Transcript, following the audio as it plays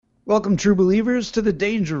Welcome, true believers, to the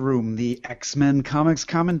Danger Room, the X-Men Comics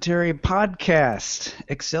Commentary Podcast.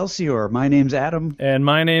 Excelsior, my name's Adam. And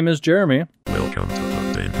my name is Jeremy. Welcome to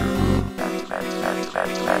the Danger Room. X-Men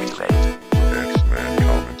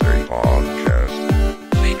Commentary Podcast.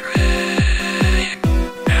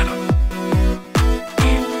 Adam.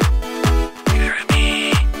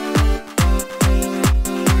 Jeremy.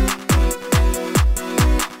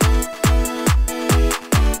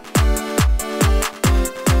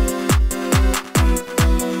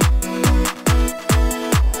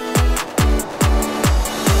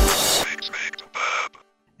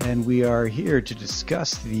 And we are here to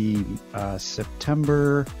discuss the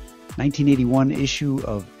September 1981 issue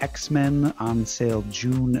of X-Men, on sale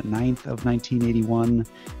June 9th of 1981.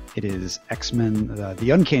 It is X-Men, the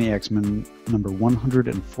Uncanny X-Men, number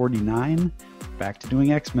 149. Back to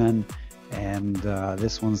doing X-Men. And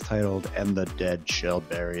this one's titled, "And the Dead Shall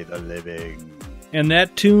Bury the Living." And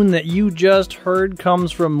that tune that you just heard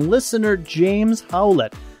comes from listener James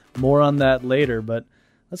Howlett. More on that later, but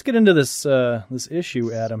let's get into this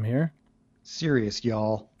issue, Adam, here. Serious,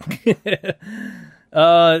 y'all.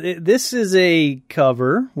 This is a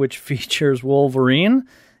cover which features Wolverine.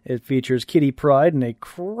 It features Kitty Pryde in a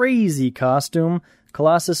crazy costume,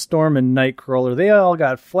 Colossus, Storm, and Nightcrawler. They all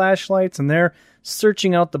got flashlights, and they're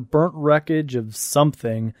searching out the burnt wreckage of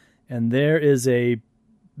something, and there is a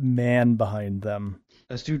man behind them.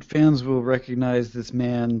 Astute fans will recognize this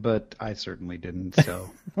man, but I certainly didn't, so...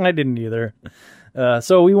 I didn't either.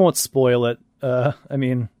 So we won't spoil it. I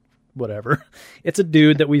mean, whatever. It's a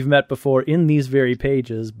dude that we've met before in these very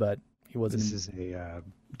pages, but he wasn't... This is a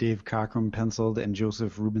Dave Cockrum penciled and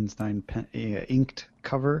Joseph Rubinstein inked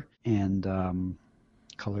cover, and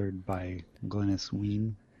colored by Glynis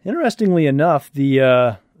Wein. Interestingly enough,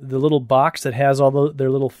 the little box that has all their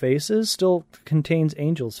little faces still contains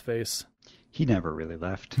Angel's face. He never really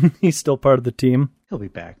left. He's still part of the team. He'll be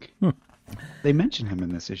back. They mention him in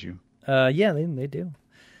this issue. Yeah, they do.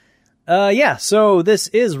 So this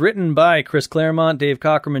is written by Chris Claremont, Dave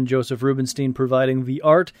Cockrum, and Joseph Rubinstein providing the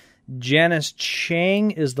art. Janice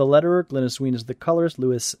Chang is the letterer, Glynis Wein is the colorist,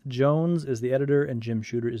 Lewis Jones is the editor, and Jim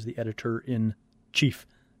Shooter is the editor-in-chief.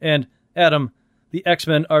 And, Adam, the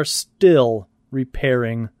X-Men are still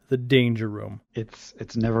repairing the Danger Room.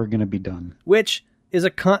 It's never going to be done. Which is a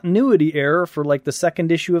continuity error for like the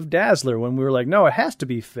second issue of Dazzler, when we were like, no, it has to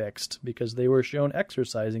be fixed because they were shown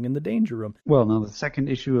exercising in the Danger Room. Well, no, the second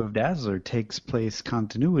issue of Dazzler takes place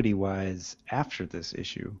continuity-wise after this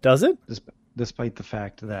issue. Does it? Despite the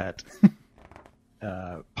fact that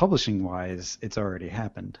publishing-wise, it's already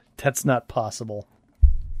happened. That's not possible.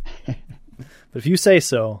 But if you say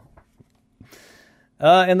so.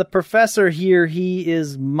 And the professor here, he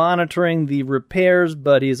is monitoring the repairs,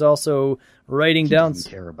 but he's also writing down... He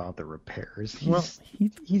doesn't care about the repairs.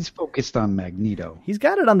 He's focused on Magneto. He's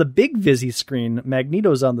got it on the big Visi screen.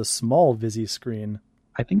 Magneto's on the small Visi screen.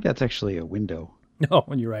 I think that's actually a window. No,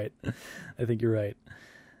 you're right. I think you're right.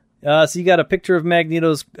 So you got a picture of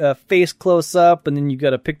Magneto's face close up, and then you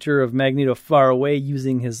got a picture of Magneto far away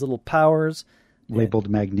using his little powers. Labeled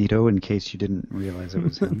Magneto in case you didn't realize it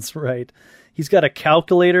was him. That's right. He's got a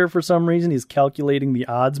calculator for some reason. He's calculating the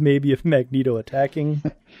odds maybe of Magneto attacking.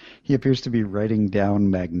 He appears to be writing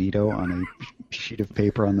down Magneto on a sheet of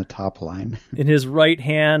paper on the top line. In his right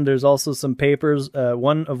hand, there's also some papers,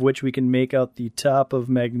 one of which we can make out the top of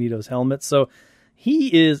Magneto's helmet. So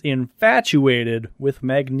he is infatuated with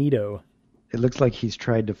Magneto. It looks like he's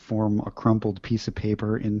tried to form a crumpled piece of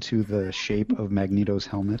paper into the shape of Magneto's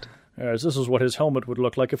helmet. This is what his helmet would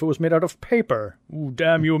look like if it was made out of paper. Ooh,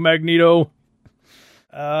 damn you, Magneto.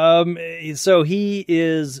 So he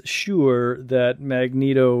is sure that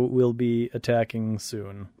Magneto will be attacking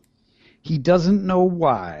soon. He doesn't know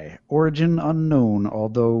why. Origin unknown,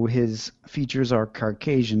 although his features are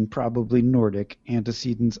Caucasian, probably Nordic,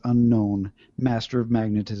 antecedents unknown, master of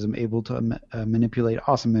magnetism, able to manipulate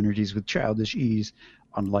awesome energies with childish ease.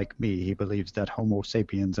 Unlike me, he believes that Homo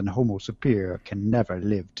sapiens and Homo superior can never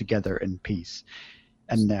live together in peace.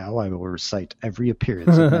 And now I will recite every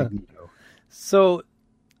appearance of Magneto. So,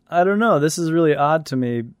 I don't know. This is really odd to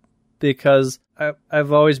me because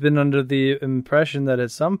I've always been under the impression that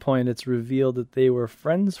at some point it's revealed that they were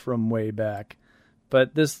friends from way back.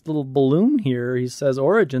 But this little balloon here, he says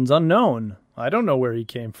origins unknown. I don't know where he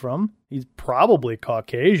came from. He's probably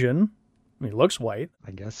Caucasian. I mean, he looks white. I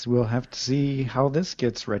guess we'll have to see how this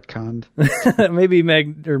gets retconned. maybe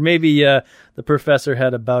the professor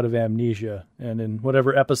had a bout of amnesia, and in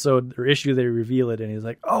whatever episode or issue they reveal it, and he's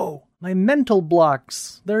like, "Oh, my mental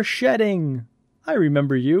blocks, they're shedding. I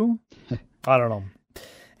remember you." I don't know.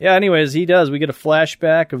 Yeah. Anyways, he does. We get a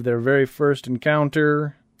flashback of their very first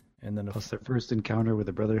encounter, And then, Plus their first encounter with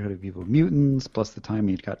the Brotherhood of Evil Mutants, plus the time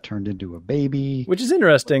he got turned into a baby. which is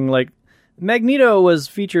interesting. Like, Magneto was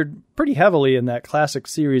featured pretty heavily in that classic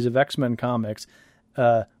series of X-Men comics.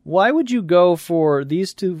 Why would you go for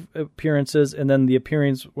these two appearances and then the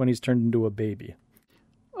appearance when he's turned into a baby?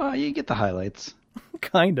 You get the highlights.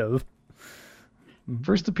 Kind of.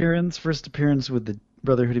 First appearance with the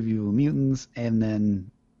Brotherhood of Evil Mutants, and then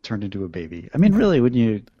turned into a baby. I mean, really, when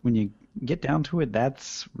you get down to it,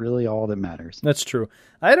 that's really all that matters. That's true.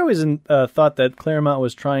 I had always thought that Claremont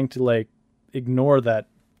was trying to like ignore that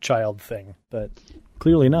child thing, but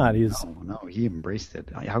clearly not. No, he embraced it.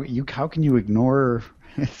 How can you ignore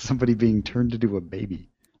somebody being turned into a baby?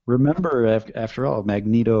 Remember, after all,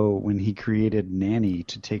 Magneto, when he created Nanny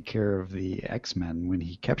to take care of the X-Men, when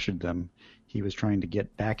he captured them, he was trying to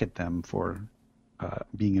get back at them for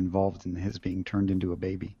being involved in his being turned into a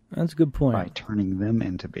baby. That's a good point. By turning them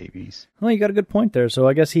into babies. Well, you got a good point there. So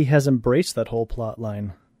I guess he has embraced that whole plot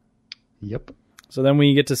line. Yep. So then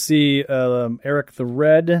we get to see Eric the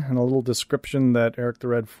Red and a little description that Eric the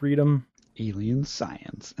Red freedom. Alien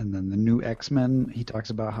science. And then the new X-Men, he talks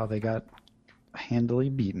about how they got handily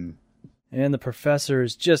beaten. And the professor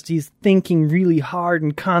is he's thinking really hard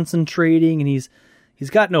and concentrating, and he's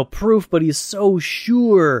got no proof, but he's so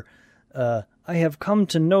sure. I have come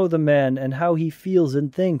to know the man and how he feels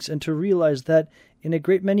and thinks, and to realize that in a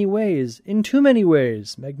great many ways, in too many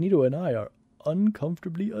ways, Magneto and I are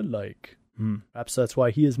uncomfortably alike. Perhaps that's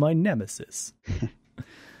why he is my nemesis.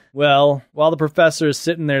 Well, while the professor is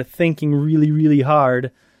sitting there thinking really, really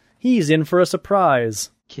hard, he's in for a surprise.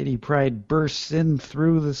 Kitty Pryde bursts in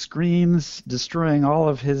through the screens, destroying all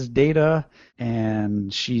of his data,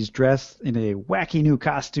 and she's dressed in a wacky new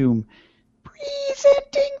costume,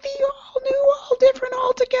 presenting the all-new, all-different,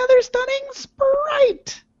 altogether stunning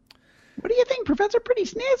Sprite. What do you think, Professor? Pretty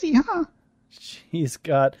snazzy, huh? She's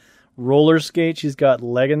got roller skates. She's got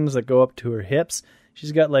leggings that go up to her hips.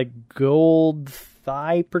 She's got like gold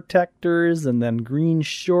thigh protectors, and then green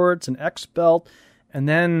shorts, and X belt, and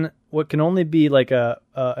then what can only be like an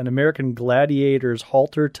American Gladiator's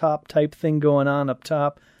halter top type thing going on up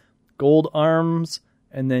top, gold arms,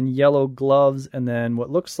 and then yellow gloves, and then what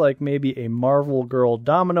looks like maybe a Marvel Girl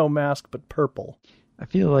domino mask, but purple. I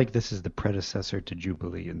feel like this is the predecessor to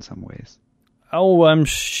Jubilee in some ways. Oh, I'm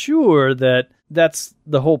sure that's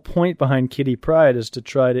the whole point behind Kitty Pryde, is to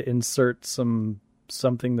try to insert something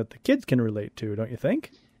that the kids can relate to, don't you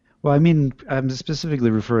think? Well, I mean, I'm specifically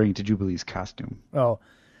referring to Jubilee's costume. Oh,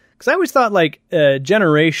 because I always thought, like,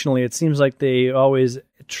 generationally, it seems like they always,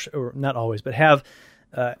 or not always, but have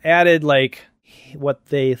added, like, what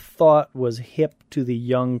they thought was hip to the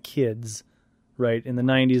young kids, right? In the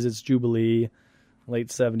 90s, it's Jubilee. Late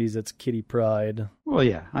 70s, it's Kitty Pryde. Well,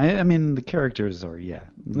 yeah. I mean, the characters are, yeah.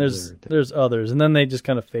 There's others, and then they just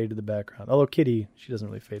kind of fade to the background. Although Kitty, she doesn't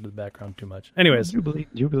really fade to the background too much. Anyways.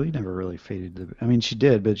 Jubilee never really faded. I mean, she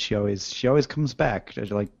did, but she always comes back,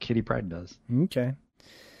 like Kitty Pryde does. Okay.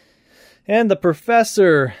 And the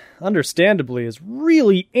professor, understandably, is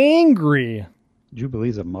really angry.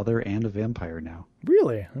 Jubilee's a mother and a vampire now.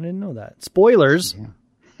 Really? I didn't know that. Spoilers.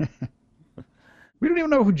 Yeah. We don't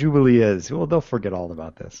even know who Jubilee is. Well, they'll forget all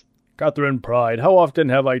about this. Catherine Pryde, how often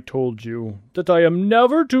have I told you that I am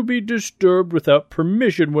never to be disturbed without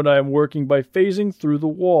permission when I am working by phasing through the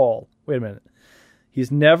wall? Wait a minute.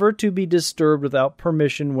 He's never to be disturbed without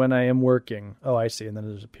permission when I am working. Oh, I see. And then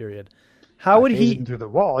there's a period. How would he... Through the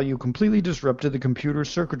wall, you completely disrupted the computer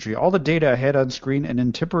circuitry. All the data I had on screen and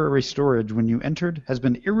in temporary storage when you entered has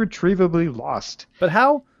been irretrievably lost. But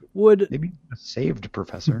how would... Maybe saved,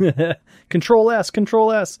 Professor. Control S.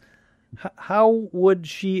 How would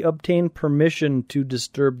she obtain permission to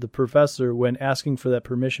disturb the professor when asking for that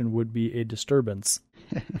permission would be a disturbance?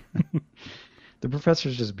 The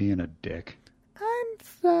professor's just being a dick. I'm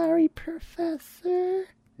sorry, Professor.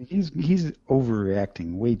 He's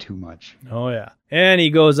overreacting way too much. Oh, yeah. And he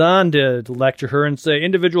goes on to lecture her and say,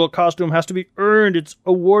 individual costume has to be earned. It's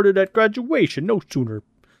awarded at graduation, no sooner.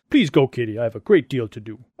 Please go, Kitty. I have a great deal to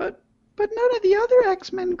do. But none of the other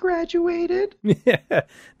X-Men graduated. Yeah,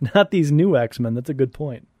 not these new X-Men. That's a good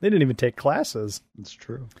point. They didn't even take classes. It's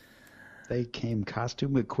true. They came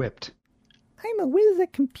costume equipped. I'm a whiz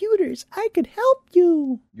at computers. I could help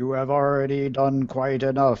you. You have already done quite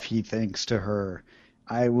enough, he thinks to her.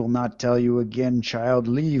 I will not tell you again, child.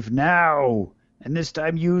 Leave now. And this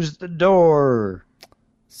time use the door.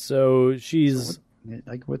 So she's...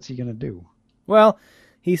 what's he going to do? Well,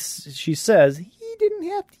 she says, he didn't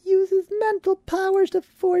have to use his mental powers to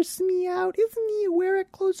force me out. Isn't he aware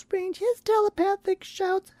at close range his telepathic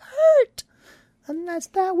shouts hurt? Unless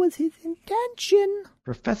that was his intention.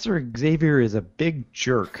 Professor Xavier is a big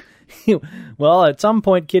jerk. Well, at some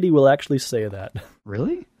point, Kitty will actually say that.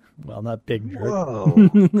 Really? Well, not big jerk. Whoa,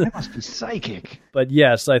 I must be psychic. But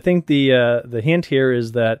yes, I think the hint here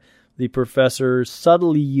is that the professor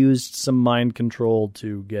subtly used some mind control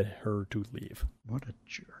to get her to leave. What a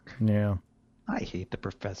jerk. Yeah. I hate the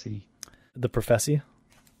professor. The professor?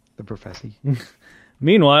 The professor.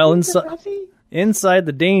 Meanwhile, inside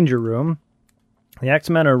the danger room, the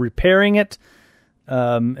X-Men are repairing it,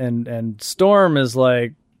 and Storm is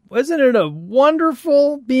like, wasn't it a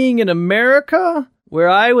wonderful being in America where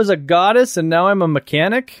I was a goddess and now I'm a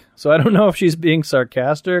mechanic? So I don't know if she's being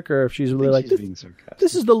sarcastic or if she's really like, being sarcastic.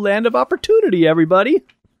 This is the land of opportunity, everybody.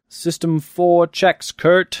 System 4 checks,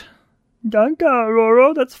 Kurt. Danke,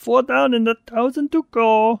 Aurora. That's 4 down and 1,000 to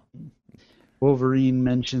go. Wolverine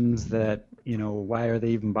mentions that, why are they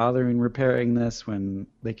even bothering repairing this when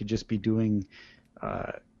they could just be doing,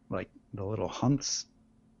 like, the little hunts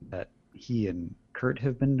that he and Kurt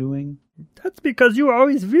have been doing? That's because you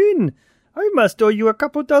always win. I must owe you a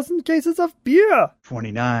couple dozen cases of beer.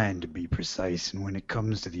 29 to be precise, and when it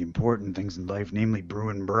comes to the important things in life, namely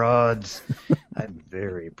brewing broads, I'm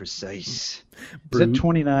very precise. Is that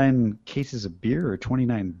 29 cases of beer or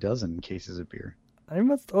 29 dozen cases of beer? I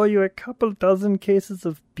must owe you a couple dozen cases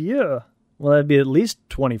of beer. Well, that'd be at least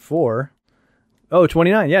 24. Oh,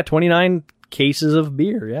 29. Yeah, 29 cases of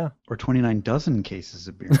beer, yeah. Or 29 dozen cases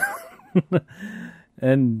of beer.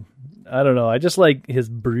 And I don't know. I just like his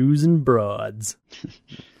brews and broads.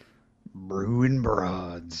 Brewing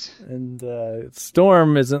broads. And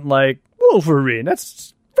Storm isn't like, Wolverine,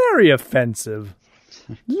 that's very offensive.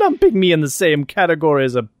 Lumping me in the same category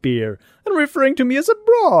as a beer and referring to me as a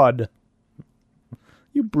broad.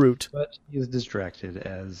 You brute. But he is distracted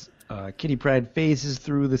as Kitty Pryde phases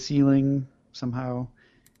through the ceiling somehow.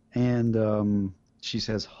 And she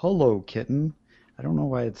says, "Hello, kitten." I don't know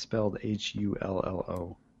why it's spelled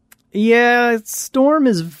Hullo. Yeah, Storm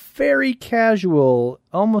is very casual,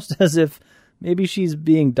 almost as if maybe she's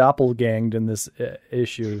being doppelganged in this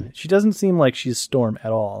issue. She doesn't seem like she's Storm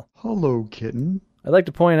at all. Hello, kitten. I'd like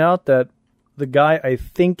to point out that the guy I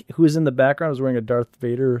think who is in the background is wearing a Darth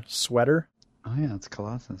Vader sweater. Oh yeah, it's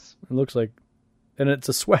Colossus. It looks like, and it's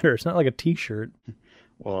a sweater. It's not like a t-shirt.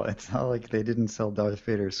 Well, it's not like they didn't sell Darth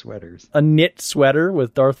Vader sweaters. A knit sweater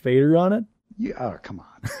with Darth Vader on it? Oh, come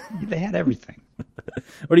on. They had everything.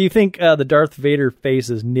 Or do you think the Darth Vader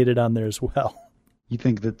face is knitted on there as well? You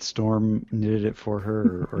think that Storm knitted it for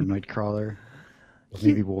her, or Nightcrawler? Or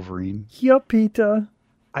maybe Wolverine? Yeah, Peter.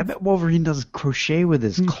 I bet Wolverine does crochet with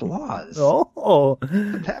his claws. Oh.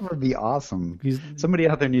 That would be awesome. Somebody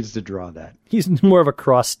out there needs to draw that. He's more of a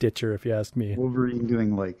cross-stitcher, if you ask me. Wolverine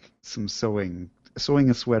doing like some sewing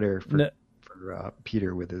a sweater for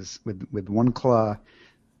Peter with one claw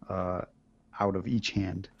out of each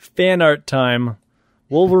hand. Fan art time.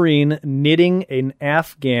 Wolverine knitting an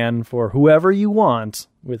Afghan for whoever you want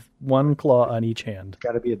with one claw on each hand.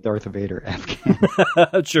 Got to be a Darth Vader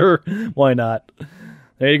Afghan. Sure, why not?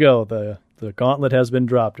 There you go. The gauntlet has been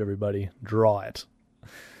dropped, everybody. Draw it.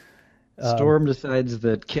 Storm decides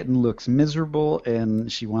that Kitten looks miserable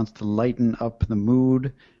and she wants to lighten up the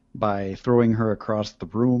mood by throwing her across the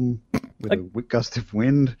room with a gust of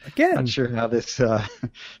wind. Again. Not sure how this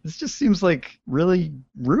this just seems like really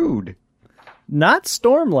rude. Not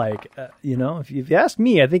Storm-like. If you ask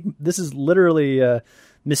me, I think this is literally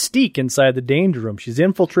Mystique inside the danger room. She's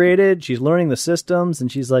infiltrated, she's learning the systems,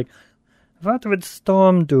 and she's like, what would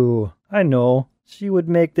Storm do? I know. She would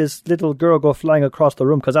make this little girl go flying across the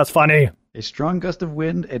room because that's funny. A strong gust of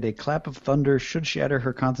wind and a clap of thunder should shatter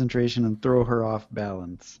her concentration and throw her off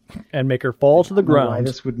balance. And make her fall to the ground. Why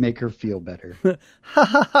this would make her feel better. Ha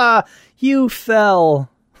ha ha! You fell.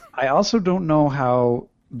 I also don't know how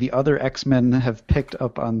the other X-Men have picked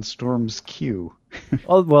up on Storm's cue.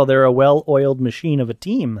 Oh, well, they're a well-oiled machine of a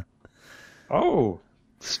team. Oh,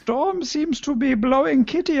 Storm seems to be blowing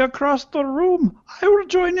Kitty across the room. I will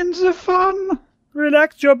join in the fun.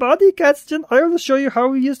 Relax your body, Catson. I will show you how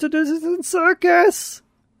we used to do this in circus.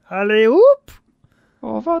 Alley-oop.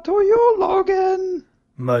 Over to you, Logan.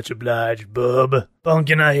 Much obliged, bub.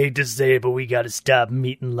 Pumpkin, I hate to say it, but we gotta stop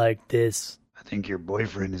meeting like this. I think your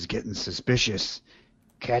boyfriend is getting suspicious.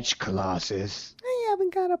 Catch, Colossus. I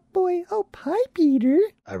haven't got a boy. Oh, hi, Peter.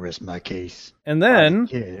 I rest my case. And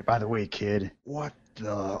then... By the way, kid, what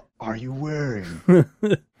the are you wearing?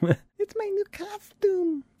 It's my new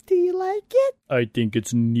costume. Do you like it? I think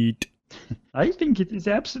it's neat. I think it is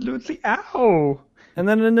absolutely ow. And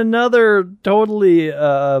then in another totally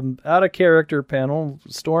out-of-character panel,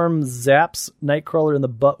 Storm zaps Nightcrawler in the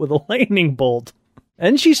butt with a lightning bolt.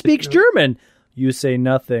 And she speaks German. You say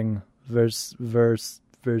nothing. Verstaten?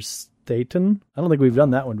 I don't think we've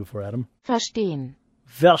done that one before, Adam. Verstehen.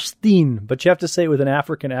 Verstehen, but you have to say it with an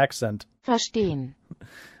African accent, Verstehen.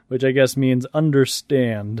 which I guess means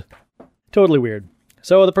understand. Totally weird.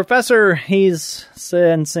 So the professor, he's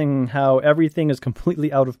sensing how everything is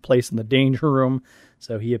completely out of place in the danger room.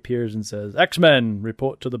 So he appears and says, X-Men,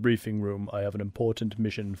 report to the briefing room. I have an important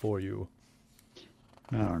mission for you.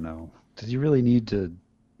 I don't know. Does he really need to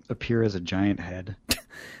appear as a giant head?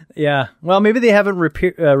 Yeah, well, maybe they haven't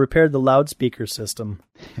repaired the loudspeaker system.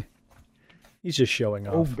 He's just showing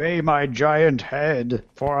off. Obey my giant head,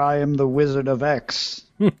 for I am the Wizard of X.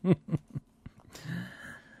 Don't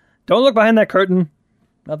look behind that curtain.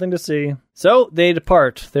 Nothing to see. So they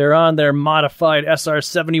depart. They're on their modified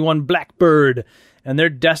SR-71 Blackbird, and their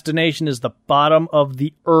destination is the bottom of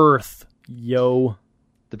the Earth. Yo.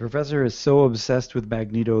 The professor is so obsessed with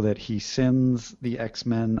Magneto that he sends the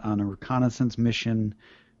X-Men on a reconnaissance mission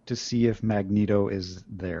to see if Magneto is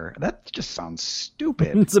there. That just sounds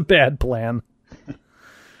stupid. It's a bad plan.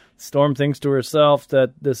 Storm thinks to herself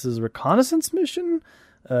that this is a reconnaissance mission.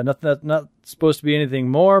 Not supposed to be anything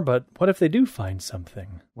more, but what if they do find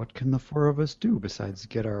something? What can the four of us do besides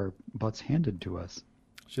get our butts handed to us?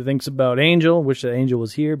 She thinks about Angel, wish that Angel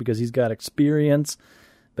was here because he's got experience.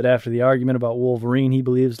 But after the argument about Wolverine, he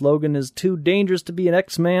believes Logan is too dangerous to be an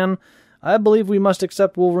X-Man. I believe we must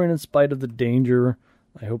accept Wolverine in spite of the danger.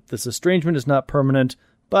 I hope this estrangement is not permanent,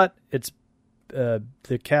 but it's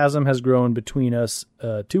the chasm has grown between us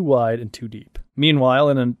too wide and too deep. Meanwhile,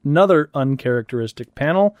 in another uncharacteristic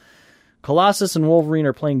panel, Colossus and Wolverine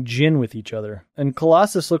are playing gin with each other. And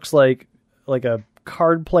Colossus looks like a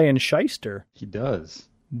card-playing shyster. He does.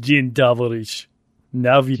 Gin Davorish.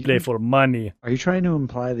 Now we play for money. Are you trying to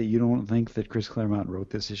imply that you don't think that Chris Claremont wrote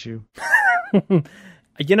this issue?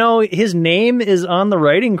 You know, his name is on the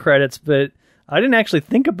writing credits, but I didn't actually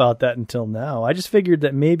think about that until now. I just figured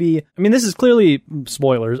that maybe, I mean, this is clearly,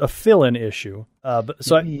 spoilers, a fill-in issue.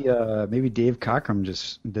 Maybe Dave Cockrum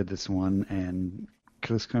just did this one, and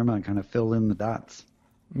Chris Claremont kind of filled in the dots.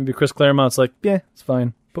 Maybe Chris Claremont's like, yeah, it's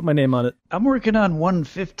fine. Put my name on it. I'm working on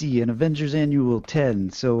 150 and Avengers Annual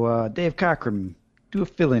 10, so Dave Cockrum, do a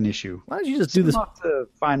fill-in issue. Why don't you just do this? Off to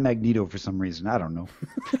find Magneto for some reason. I don't know.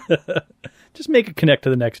 Just make it connect to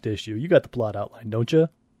the next issue. You got the plot outline, don't you?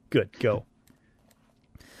 Good, go.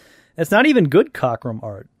 It's not even good Cockrum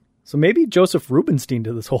art. So maybe Joseph Rubinstein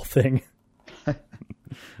did this whole thing.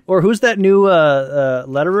 Or who's that new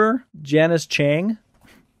letterer? Janice Chang?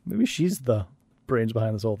 Maybe she's the brains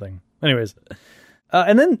behind this whole thing. Anyways.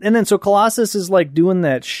 And then so Colossus is like doing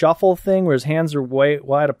that shuffle thing where his hands are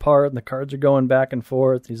wide apart and the cards are going back and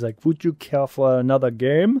forth. He's like, would you care for another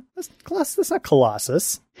game? That's not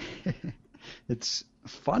Colossus. It's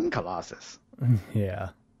fun Colossus.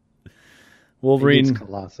 Yeah. Wolverine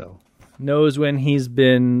knows when he's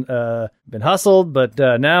been hustled, but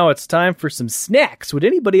now it's time for some snacks. Would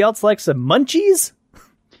anybody else like some munchies?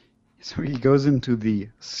 So he goes into the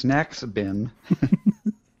snacks bin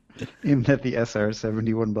in that the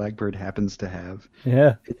SR-71 Blackbird happens to have.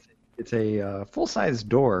 Yeah. It's a full-size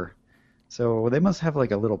door, so they must have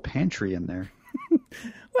like a little pantry in there.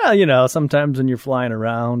 Well, you know, sometimes when you're flying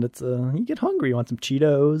around, it's you get hungry, you want some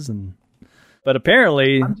Cheetos, but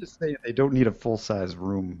apparently... I'm just saying they don't need a full-size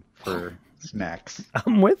room for snacks.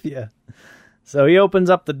 I'm with you. So he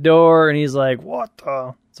opens up the door and he's like, what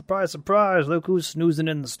the? Surprise, surprise, look who's snoozing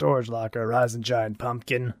in the storage locker, rise and shine,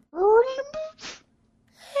 pumpkin. Hey,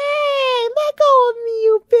 let go of me,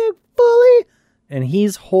 you big bully. And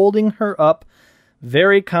he's holding her up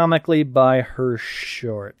very comically by her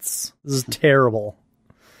shorts. This is terrible.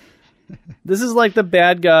 This is like the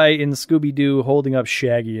bad guy in Scooby-Doo holding up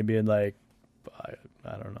Shaggy and being like,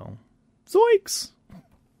 I don't know, zoinks.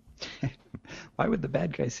 Why would the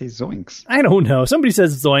bad guy say zoinks? I don't know. Somebody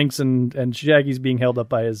says zoinks and Shaggy's being held up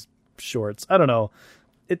by his shorts. I don't know.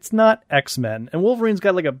 It's not X-Men. And Wolverine's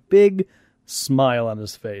got like a big smile on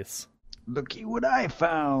his face. Looky what I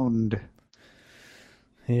found.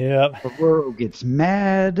 Yep. Aurora gets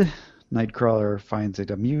mad. Nightcrawler finds it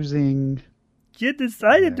amusing. You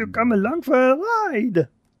decided to come along for a ride.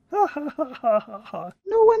 Ha ha ha ha ha ha.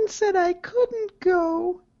 No one said I couldn't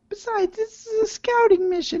go. Besides, this is a scouting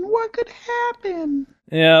mission. What could happen?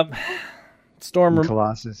 Yep. Storm.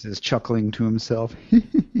 Colossus is chuckling to himself.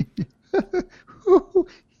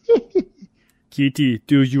 Kitty,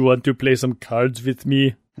 do you want to play some cards with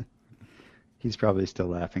me? He's probably still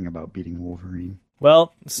laughing about beating Wolverine.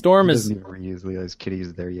 Well, Storm he is... doesn't even realize Kitty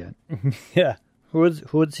is there yet. Yeah.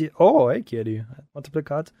 Who's he? Oh, hey, kitty. Want to play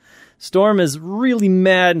cards? Storm is really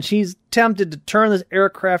mad, and she's tempted to turn this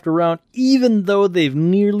aircraft around, even though they've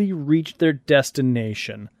nearly reached their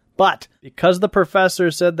destination. But because the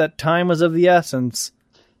professor said that time was of the essence,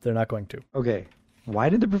 they're not going to. Okay. Why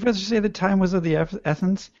did the professor say that time was of the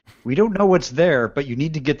essence? We don't know what's there, but you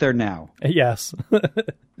need to get there now. Yes.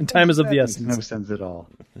 And time is of the essence. Makes no sense at all.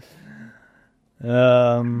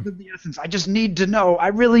 Of the essence. I just need to know. I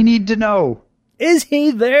really need to know. Is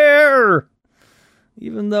he there?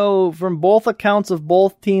 Even though from both accounts of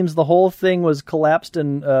both teams, the whole thing was collapsed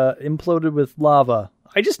and imploded with lava.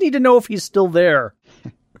 I just need to know if he's still there.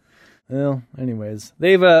 Well, anyways,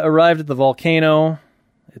 they've arrived at the volcano.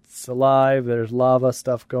 It's alive. There's lava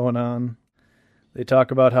stuff going on. They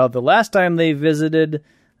talk about how the last time they visited,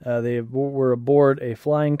 they were aboard a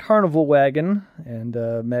flying carnival wagon, and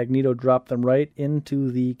Magneto dropped them right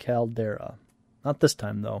into the caldera. Not this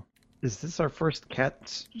time, though. Is this our first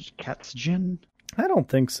cat's gin? I don't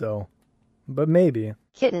think so, but maybe.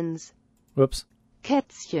 Kittens. Whoops.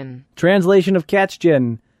 Kätzchen. Translation of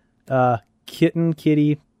Catchgen. Kitten,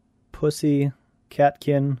 kitty, pussy,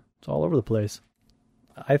 catkin. It's all over the place.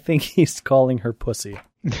 I think he's calling her pussy.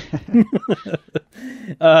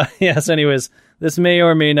 Yes, anyways, this may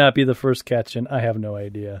or may not be the first Catchin. I have no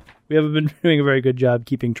idea. We haven't been doing a very good job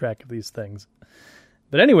keeping track of these things.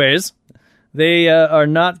 But anyways, they are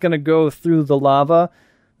not going to go through the lava.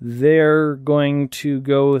 They're going to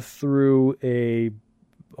go through a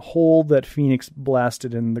hole that Phoenix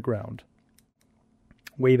blasted in the ground.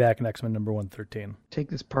 Way back in X-Men number 113. Take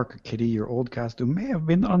this Parker, Kitty. Your old costume may have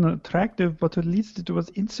been unattractive, but at least it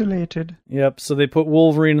was insulated. Yep, so they put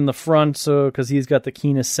Wolverine in the front because he's got the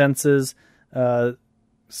keenest senses.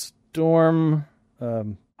 Storm...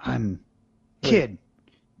 Kid,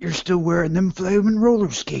 you're still wearing them flaming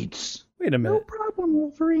roller skates. Wait a minute. No problem,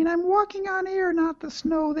 Wolverine. I'm walking on air, not the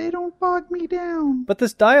snow. They don't bog me down. But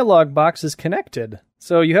this dialogue box is connected.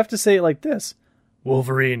 So you have to say it like this.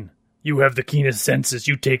 Wolverine, you have the keenest senses.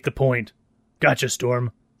 You take the point. Gotcha,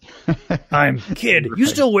 Storm. I'm Kid. Right. You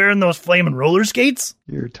still wearing those flaming roller skates?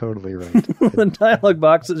 You're totally right. The dialogue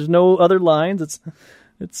box, there's no other lines.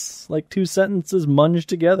 It's like two sentences munged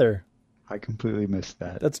together. I completely missed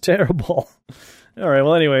that. That's terrible. All right,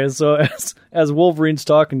 well, anyways, so as Wolverine's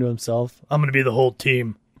talking to himself, I'm going to be the whole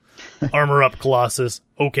team. Armor up, Colossus.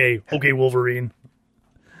 Okay, Wolverine.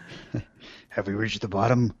 Have we reached the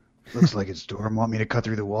bottom? Looks like it's Storm. Want me to cut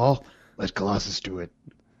through the wall? Let Colossus do it.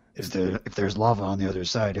 If there's lava on the other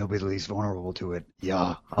side, he'll be the least vulnerable to it.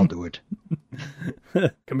 Yeah, I'll do it.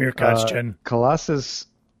 Come here, Kostchen. Colossus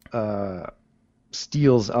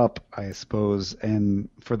steals up, I suppose, and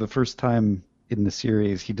for the first time in the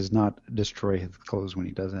series, he does not destroy his clothes when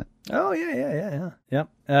he does it. Oh, yeah. Yep.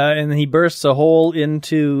 And he bursts a hole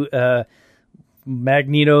into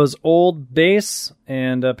Magneto's old base,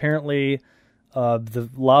 and apparently the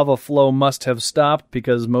lava flow must have stopped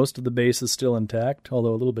because most of the base is still intact,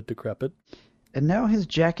 although a little bit decrepit. And now his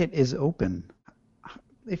jacket is open.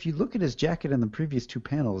 If you look at his jacket in the previous two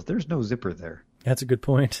panels, there's no zipper there. That's a good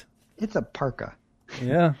point. It's a parka.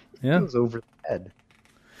 Yeah. It goes over the head.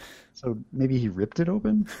 So maybe he ripped it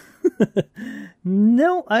open?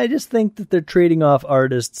 No, I just think that they're trading off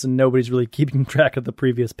artists and nobody's really keeping track of the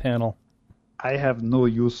previous panel. I have no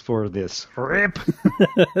use for this. Rip!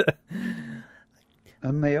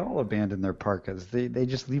 And they all abandon their parkas. They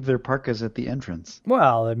just leave their parkas at the entrance.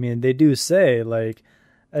 Well, I mean, they do say, like,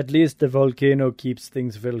 at least the volcano keeps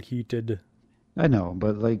things well heated. I know,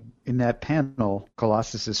 but, like, in that panel,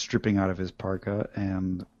 Colossus is stripping out of his parka,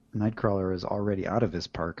 and Nightcrawler is already out of his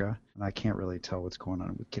parka, and I can't really tell what's going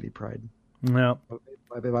on with Kitty Pryde. No.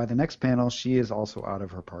 By the next panel, she is also out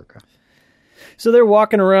of her parka. So they're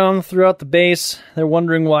walking around throughout the base. They're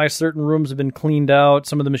wondering why certain rooms have been cleaned out.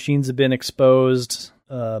 Some of the machines have been exposed.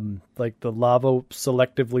 Like the lava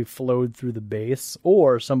selectively flowed through the base,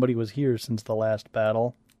 or somebody was here since the last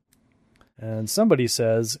battle. And somebody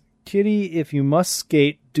says, Kitty, if you must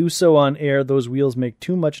skate, do so on air. Those wheels make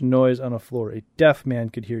too much noise on a floor. A deaf man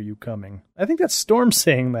could hear you coming. I think that's Storm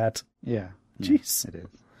saying that. Yeah. Jeez. It is.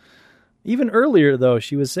 Even earlier, though,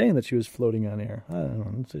 she was saying that she was floating on air. I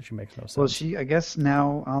don't know. She makes no sense. Well, I guess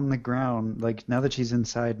now on the ground, like now that she's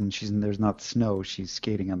inside and there's not snow, she's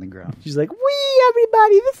skating on the ground. She's like, wee,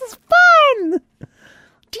 everybody, this is fun!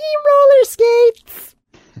 Team roller skates!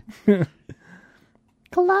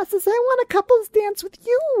 Colossus, I want a couples dance with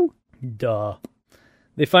you. Duh.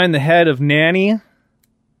 They find the head of Nanny.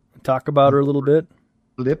 Talk about her a little bit.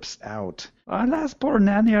 Lips out. Alas, poor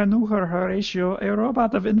Nanny, I knew her Horatio, a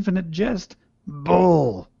robot of infinite jest.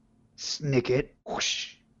 Bull! Snicket.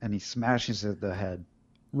 Whoosh! And he smashes at the head.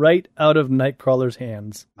 right out of Nightcrawler's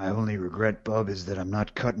hands. My only regret, Bub, is that I'm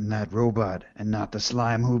not cutting that robot and not the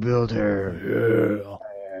slime who built her.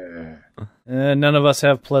 And none of us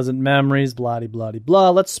have pleasant memories, blah-de-blah-de-blah.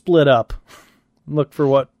 Let's split up. Look for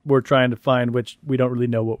what we're trying to find, which we don't really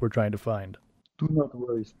know what we're trying to find. Do not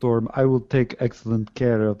worry, Storm. I will take excellent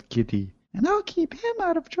care of Kitty. And I'll keep him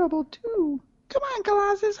out of trouble, too. Come on,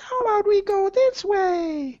 Colossus. How about we go this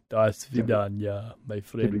way? Das Vidanya, my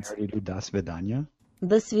Did we friends. already do Das Vidanya?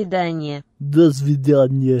 До свидания. Das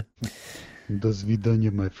Vidanya. Das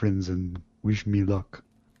Vidanya, my friends, and wish me luck.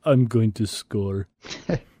 I'm going to score.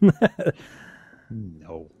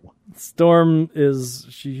 No. Storm is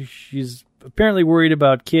she's apparently worried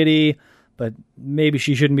about Kitty, but maybe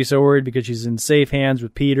she shouldn't be so worried because she's in safe hands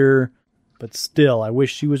with Peter. But still, I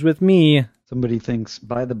wish she was with me. Somebody thinks,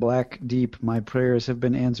 by the black deep, my prayers have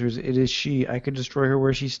been answered. It is she. I could destroy her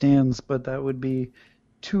where she stands, but that would be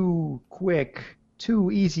too quick,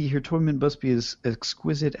 too easy. Her torment must be as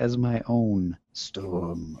exquisite as my own.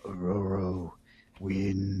 Storm, Aurora,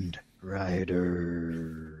 Wind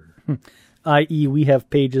Rider. I.e., we have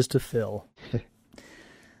pages to fill.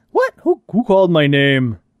 What? Who called my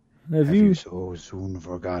name? Have you so soon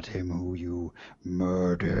forgot him who you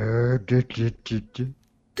murdered?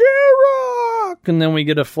 Garrock! And then we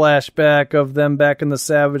get a flashback of them back in the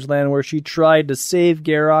Savage Land where she tried to save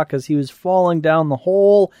Garrock as he was falling down the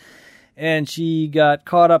hole, and she got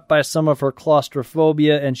caught up by some of her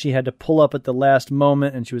claustrophobia, and she had to pull up at the last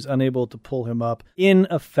moment, and she was unable to pull him up. In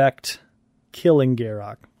effect, killing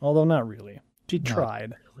Garrock. Although not really. She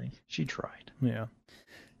tried. Really? She tried. Yeah.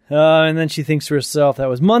 And then she thinks to herself, that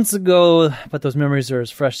was months ago, but those memories are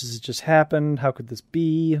as fresh as it just happened. How could this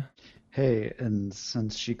be? Hey, and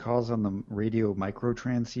since she calls on the radio micro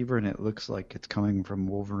transceiver and it looks like it's coming from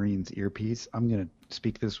Wolverine's earpiece, I'm going to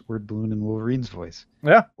speak this word balloon in Wolverine's voice.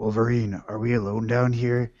 Yeah. Wolverine, are we alone down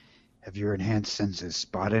here? Have your enhanced senses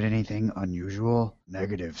spotted anything unusual?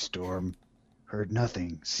 Negative, Storm. Heard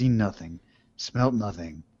nothing, seen nothing, smelt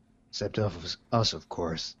nothing. Except of us, of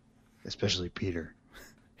course. Especially Peter.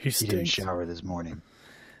 He He didn't stinks. shower this morning.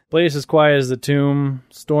 Blaze is quiet as the tomb.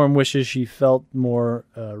 Storm wishes she felt more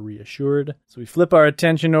reassured. So we flip our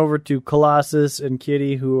attention over to Colossus and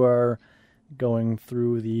Kitty, who are going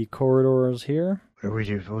through the corridors here. What are we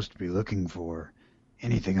supposed to be looking for?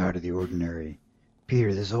 Anything out of the ordinary.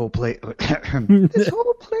 Peter, this whole place... this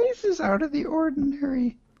whole place is out of the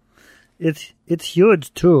ordinary. It's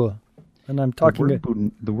huge, too. And I'm talking...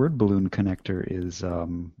 The word balloon connector is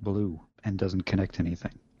blue and doesn't connect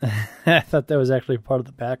anything. I thought that was actually part of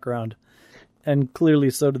the background. And clearly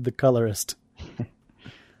so did the colorist.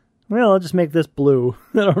 Well, I'll just make this blue.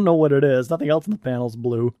 I don't know what it is. Nothing else in the panel's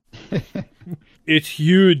blue. It's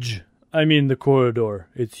huge. I mean the corridor.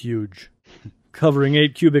 It's huge. Covering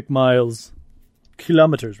 8 cubic miles.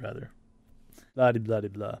 Kilometers, rather.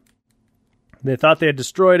 Blah-de-blah-de-blah. They thought they had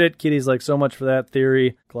destroyed it. Kitty's like, so much for that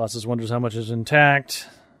theory. Colossus wonders how much is intact.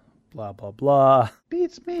 Blah, blah, blah.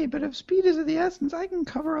 Beats me, but if speed is of the essence, I can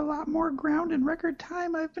cover a lot more ground in record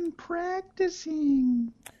time. I've been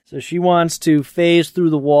practicing. So she wants to phase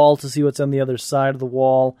through the wall to see what's on the other side of the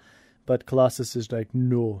wall. But Colossus is like,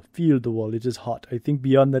 no, feel the wall. It is hot. I think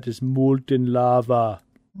beyond that is molten lava.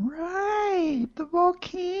 Right, the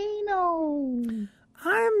volcano.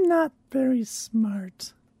 I'm not very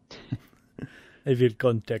smart. I will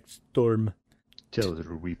contact Storm. Tell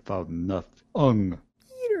her we found nothing.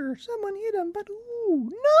 Peter, someone hit him, but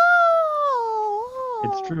ooh, no!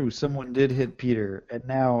 It's true, someone did hit Peter, and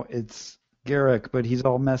now it's Garrick, but he's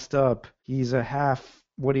all messed up. He's a half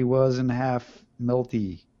what he was and half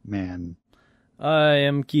melty man. I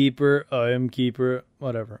am keeper.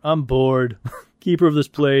 Whatever. I'm bored. Keeper of this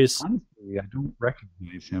place. Honestly, I don't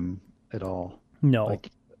recognize him at all. No. Like,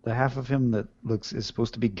 the half of him that is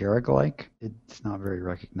supposed to be Garrick-like, it's not very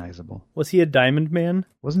recognizable. Was he a diamond man?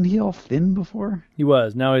 Wasn't he all thin before? He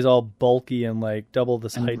was. Now he's all bulky and like double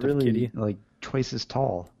the And height really, of Kitty. like, twice as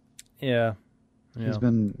tall. Yeah. He's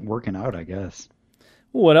been working out, I guess.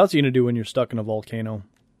 Well, what else are you going to do when you're stuck in a volcano?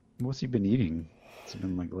 What's he been eating? Has he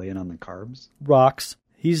been, like, laying on the carbs? Rocks.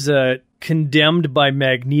 He's condemned by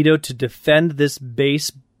Magneto to defend this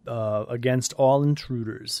base against all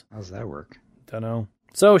intruders. How's that work? Don't know.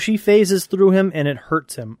 So she phases through him and it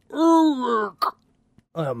hurts him.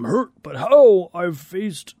 I'm hurt, but how? I've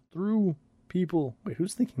phased through people. Wait,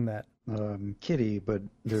 who's thinking that? Kitty, but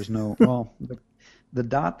there's no... Well, the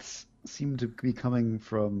dots seem to be coming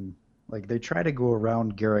from... Like, they try to go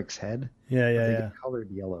around Garrick's head. Yeah, But yeah, they yeah. get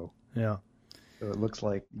colored yellow. Yeah. So it looks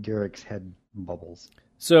like Garrick's head bubbles.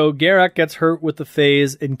 So Garrick gets hurt with the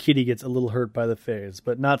phase and Kitty gets a little hurt by the phase,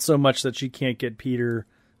 but not so much that she can't get Peter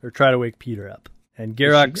or try to wake Peter up. And Does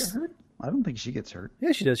she Garak... get hurt? I don't think she gets hurt.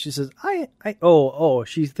 Yeah, she does. She says,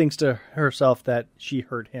 she thinks to herself that she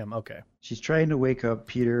hurt him. Okay. She's trying to wake up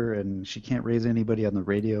Peter, and she can't raise anybody on the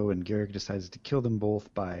radio, and Garak decides to kill them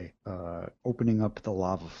both by opening up the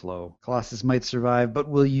lava flow. Colossus might survive, but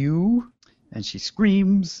will you? And she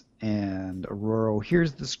screams, and Aurora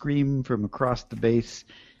hears the scream from across the base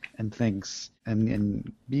and thinks,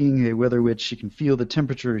 and being a weather witch, she can feel the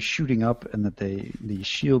temperature is shooting up and that the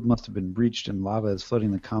shield must have been breached and lava is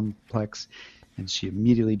flooding the complex, and she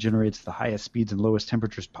immediately generates the highest speeds and lowest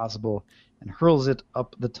temperatures possible and hurls it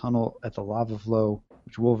up the tunnel at the lava flow,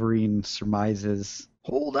 which Wolverine surmises.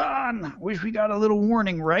 Hold on! Wish we got a little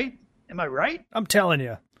warning, right? Am I right? I'm telling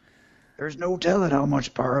you. There's no telling how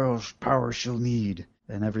much power she'll need.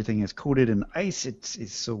 And everything is coated in ice.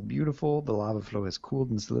 It's so beautiful. The lava flow has cooled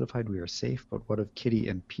and solidified. We are safe. But what of Kitty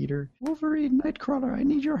and Peter? Wolverine, Nightcrawler, I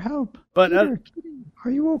need your help. But Peter, Kitty,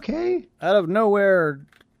 are you okay? Out of nowhere,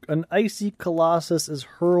 an icy Colossus is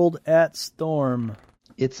hurled at Storm.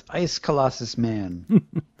 It's Ice Colossus Man.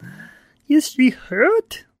 Is she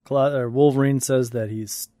hurt? Wolverine says that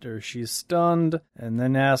she's stunned, and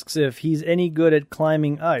then asks if he's any good at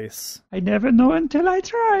climbing ice. I never know until I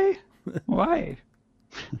try. Why?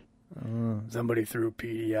 Somebody threw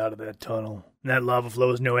Petey out of that tunnel. That lava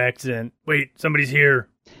flow is no accident. Wait, somebody's here.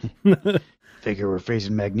 Figure we're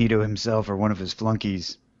facing Magneto himself or one of his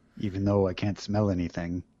flunkies, even though I can't smell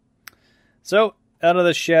anything. So, out of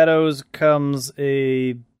the shadows comes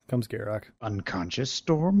Garak. Unconscious,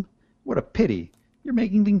 Storm? What a pity. You're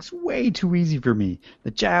making things way too easy for me.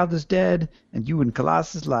 The child is dead, and you and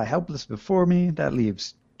Colossus lie helpless before me. That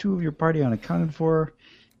leaves 2 of your party unaccounted for,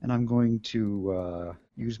 and I'm going to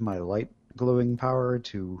use my light glowing power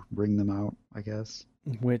to bring them out, I guess.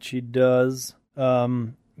 Which he does.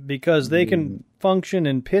 Because they can function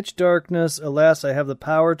in pitch darkness. Alas, I have the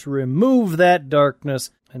power to remove that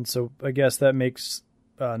darkness. And so I guess that makes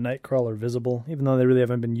Nightcrawler visible, even though they really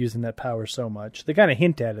haven't been using that power so much. They kind of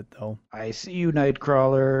hint at it, though. I see you,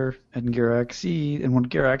 Nightcrawler, and Garak sees, and when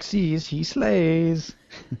Garak sees, he slays.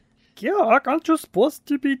 Garak, aren't you supposed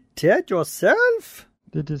to be dead yourself?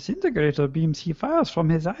 The disintegrator beams he fires from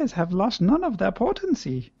his eyes have lost none of their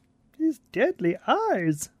potency. His deadly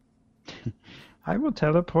eyes. I will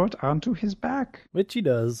teleport onto his back. Which he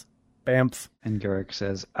does. Bamf. And Garak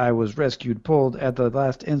says, I was rescued, pulled at the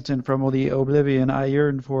last instant from the oblivion I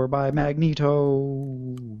yearned for by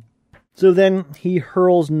Magneto. So then he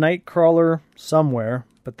hurls Nightcrawler somewhere,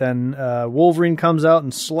 but then Wolverine comes out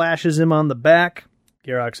and slashes him on the back.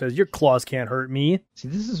 Garak says, your claws can't hurt me. See,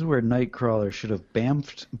 this is where Nightcrawler should have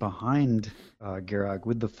bamfed behind Garak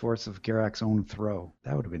with the force of Garak's own throw.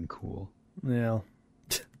 That would have been cool. Yeah.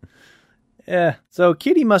 Yeah. So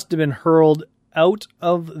Kitty must have been hurled out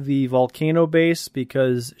of the volcano base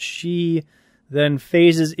because she then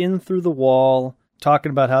phases in through the wall, talking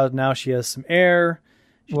about how now she has some air.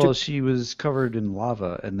 She was covered in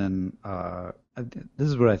lava, and then this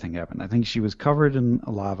is what I think happened. I think she was covered in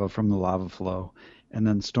lava from the lava flow, and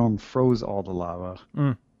then Storm froze all the lava.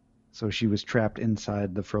 So she was trapped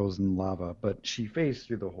inside the frozen lava, but she phased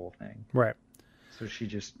through the whole thing. Right. So she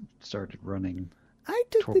just started running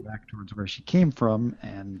back towards where she came from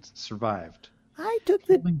and survived. I took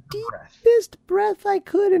the deepest breath I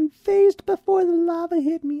could and phased before the lava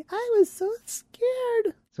hit me. I was so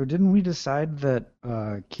scared. So didn't we decide that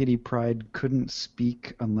Kitty Pryde couldn't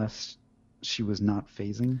speak unless she was not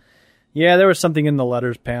phasing? Yeah, there was something in the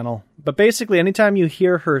letters panel. But basically, anytime you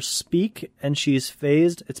hear her speak and she's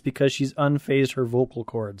phased, it's because she's unphased her vocal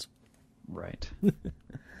cords. Right.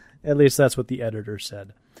 At least that's what the editor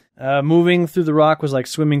said. Moving through the rock was like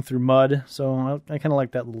swimming through mud, so I kind of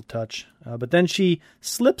like that little touch. But then she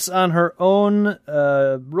slips on her own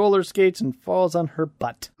roller skates and falls on her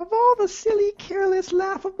butt. Of all the silly, careless,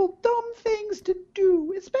 laughable, dumb things to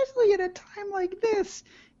do, especially at a time like this,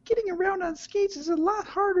 getting around on skates is a lot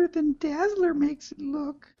harder than Dazzler makes it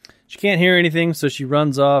look. She can't hear anything, so she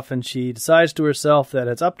runs off, and she decides to herself that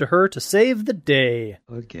it's up to her to save the day.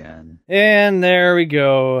 Again. And there we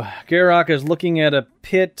go. Garak is looking at a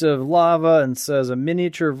pit of lava and says, a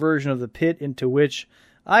miniature version of the pit into which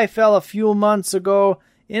I fell a few months ago.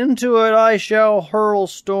 Into it I shall hurl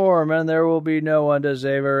Storm, and there will be no one to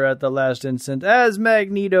save her at the last instant, as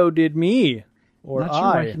Magneto did me. Or Not sure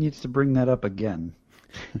why he needs to bring that up again.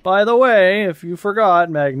 By the way, if you forgot,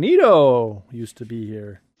 Magneto used to be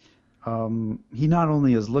here. He not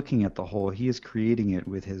only is looking at the hole, he is creating it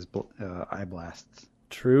with his eye blasts.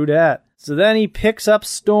 True dat. So then he picks up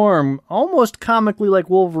Storm, almost comically like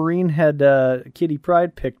Wolverine had Kitty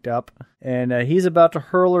Pryde picked up. And he's about to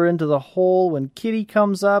hurl her into the hole when Kitty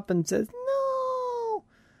comes up and says, no!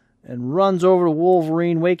 and runs over to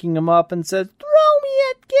Wolverine, waking him up, and says, "Throw me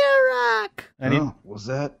at Garak!" And Oh, was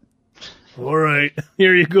that? all right,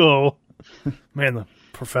 here you go. Man, the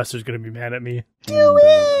professor's going to be mad at me. Do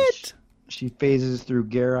it! She phases through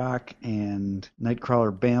Garak, and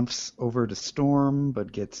Nightcrawler bamfs over to Storm,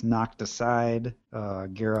 but gets knocked aside.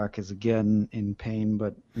 Garak is again in pain,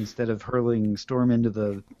 but instead of hurling Storm into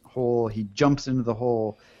the hole, he jumps into the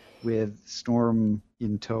hole with Storm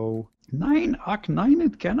in tow. Nine, Ach, nine,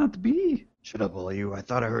 it cannot be. Shut up, all of you. I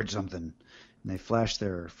thought I heard something. And they flash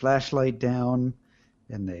their flashlight down,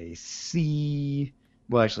 and they see...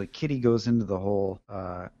 Well, actually, Kitty goes into the hole,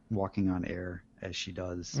 walking on air, as she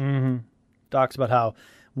does. Mm-hmm. Talks about how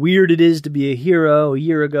weird it is to be a hero. A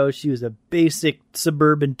year ago, she was a basic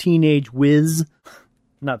suburban teenage whiz.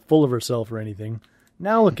 Not full of herself or anything.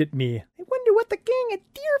 Now look at me. I wonder what the gang at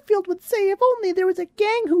Deerfield would say if only there was a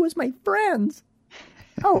gang who was my friends.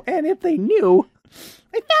 Oh, and if they knew.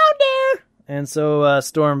 I found her! And so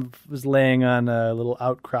Storm was laying on a little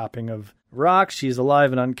outcropping of rocks. She's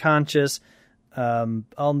alive and unconscious.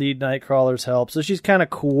 I'll need Nightcrawler's help. So she's kind of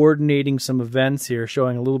coordinating some events here,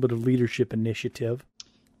 showing a little bit of leadership initiative.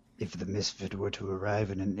 If the Misfit were to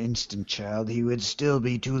arrive in an instant, child, he would still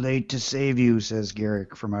be too late to save you, says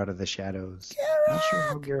Garrick from out of the shadows. Garrick! Not sure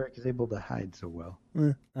how Garrick is able to hide so well.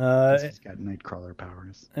 He's got Nightcrawler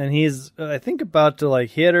powers. And he's, I think, about to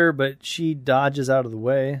hit her, but she dodges out of the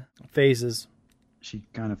way. Phases. She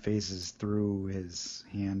kind of phases through his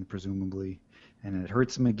hand, presumably, and it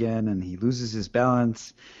hurts him again, and he loses his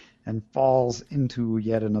balance and falls into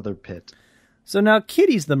yet another pit. So now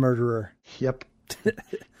Kitty's the murderer. Yep.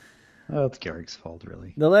 Well, it's Garrick's fault,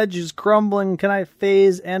 really. The ledge is crumbling. Can I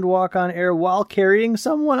phase and walk on air while carrying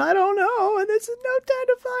someone? I don't know, and this is no time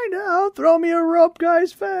to find out. Throw me a rope,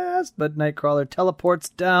 guys, fast. But Nightcrawler teleports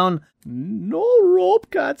down. No rope,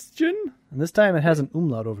 Katstjen. And this time it has an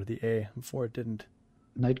umlaut over the A. Before it didn't.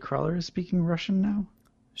 Nightcrawler is speaking Russian now?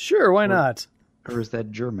 Sure, why not? Or is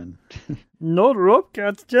that German? No rope,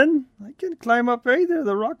 Katstjen. I can't climb up either.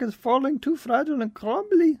 The rock is falling too fragile and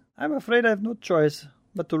crumbly. I'm afraid I have no choice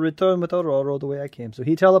but to return with Aurora the way I came. So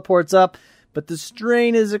he teleports up, but the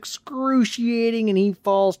strain is excruciating and he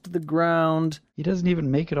falls to the ground. He doesn't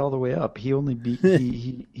even make it all the way up. He only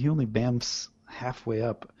he only bamfs halfway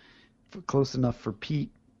up, close enough for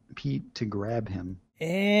Pete to grab him.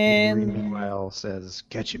 And meanwhile says,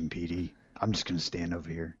 "Catch him, Petey. I'm just going to stand over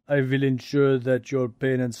here." I will ensure that your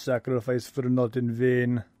pain and sacrifice were not in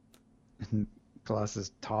vain. And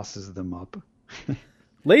Colossus tosses them up.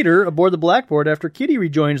 Later, aboard the Blackboard, after Kitty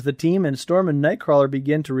rejoins the team and Storm and Nightcrawler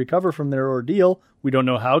begin to recover from their ordeal. We don't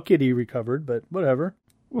know how Kitty recovered, but whatever.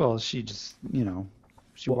 Well, she just,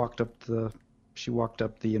 she walked up the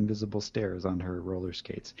invisible stairs on her roller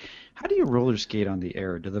skates. How do you roller skate on the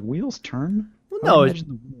air? Do the wheels turn? Well, I no, imagine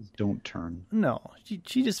the wheels don't turn. No,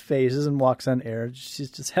 she just phases and walks on air. She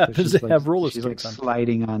just happens to have roller she's skates on. She's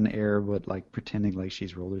sliding on air, but pretending like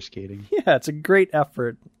she's roller skating. Yeah, it's a great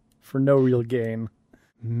effort for no real gain.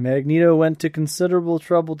 Magneto went to considerable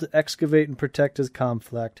trouble to excavate and protect his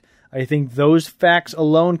conflict. I think those facts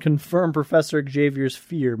alone confirm Professor Xavier's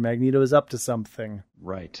fear. Magneto is up to something.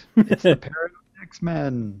 Right. It's the Paradox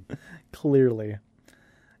X-Men. Clearly.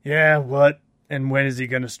 Yeah, what? And when is he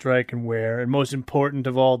going to strike and where? And most important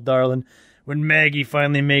of all, darling, when Maggie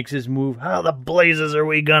finally makes his move, how the blazes are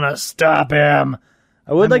we going to stop him?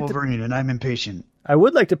 I'm Wolverine, and I'm impatient. I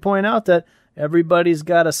would like to point out that everybody's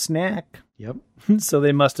got a snack. Yep. So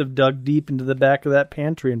they must have dug deep into the back of that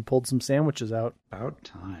pantry and pulled some sandwiches out. About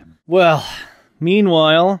time. Well,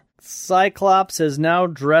 meanwhile, Cyclops has now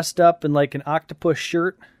dressed up in an octopus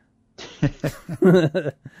shirt.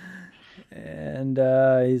 And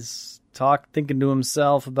he's thinking to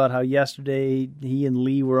himself about how yesterday he and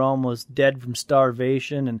Lee were almost dead from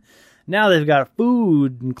starvation, and now they've got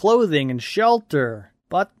food and clothing and shelter.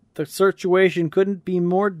 But the situation couldn't be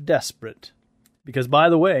more desperate. Because, by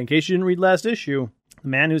the way, in case you didn't read last issue, the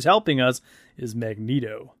man who's helping us is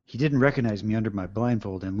Magneto. He didn't recognize me under my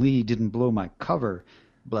blindfold, and Lee didn't blow my cover,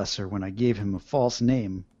 bless her, when I gave him a false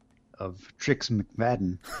name of Trix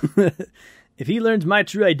McFadden. If he learns my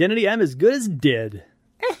true identity, I'm as good as dead.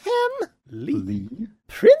 Ahem. Lee?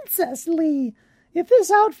 Princess Lee. If this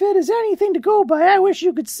outfit is anything to go by, I wish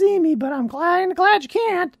you could see me, but I'm glad you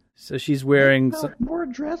can't. So she's wearing more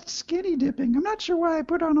dressed skinny dipping. I'm not sure why I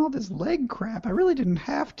put on all this leg crap. I really didn't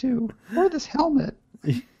have to. Or this helmet.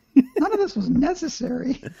 None of this was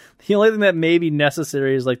necessary. The only thing that may be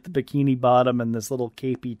necessary is the bikini bottom and this little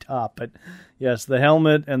capey top. But yes, the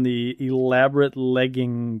helmet and the elaborate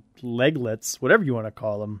leglets, whatever you want to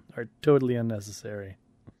call them, are totally unnecessary.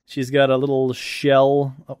 She's got a little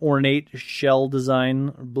shell, ornate shell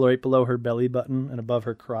design right below her belly button and above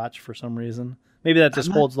her crotch for some reason. Maybe that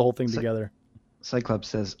just holds the whole thing together. Cyclops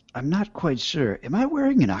says, I'm not quite sure. Am I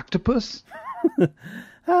wearing an octopus?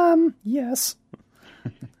 Yes.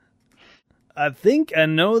 I think I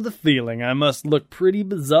know the feeling. I must look pretty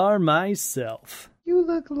bizarre myself. You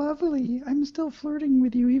look lovely. I'm still flirting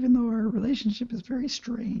with you even though our relationship is very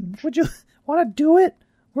strange. Would you want to do it?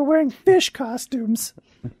 We're wearing fish costumes.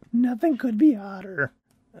 Nothing could be hotter.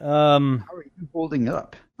 How are you holding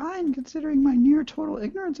up? Fine, considering my near total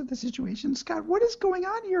ignorance of the situation. Scott, what is going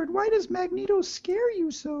on here, and why does Magneto scare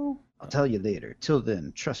you so? I'll tell you later. Till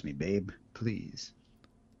then, trust me, babe. Please.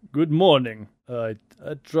 Good morning. I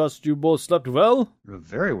trust you both slept well?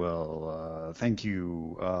 Very well. Thank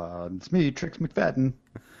you. It's me, Trix McFadden.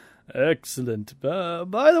 Excellent.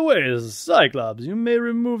 By the way, Cyclops, you may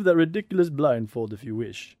remove that ridiculous blindfold if you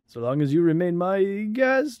wish. So long as you remain my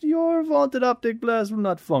guest, your vaunted optic blast will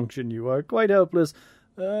not function. You are quite helpless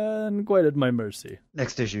and quite at my mercy.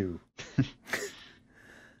 Next issue.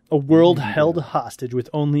 A world held hostage with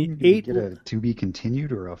only 8... Get a to be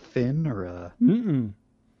continued or a fin or a...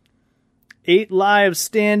 8 lives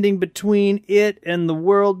standing between it and the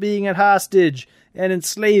world being at hostage and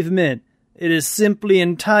enslavement. It is simply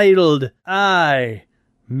entitled, I,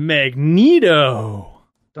 Magneto.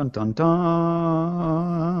 Dun dun dun.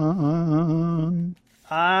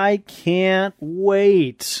 I can't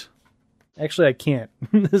wait. Actually, I can't.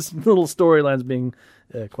 This little storyline's being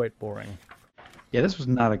quite boring. Yeah, this was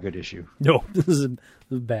not a good issue. No, this is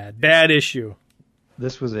bad. Bad issue.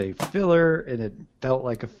 This was a filler, and it felt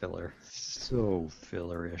like a filler. So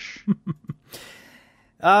filler-ish.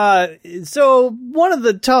 So one of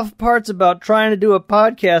the tough parts about trying to do a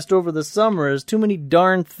podcast over the summer is too many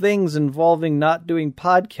darn things involving not doing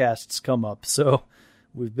podcasts come up. So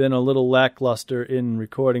we've been a little lackluster in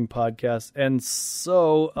recording podcasts, and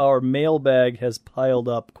so our mailbag has piled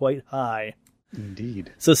up quite high.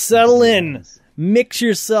 Indeed. So settle in. Mix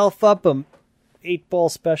yourself up a 8-ball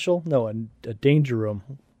special. No, a Danger Room.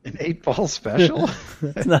 An 8-ball special?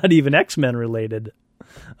 It's not even X-Men related.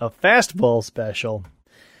 A fastball special.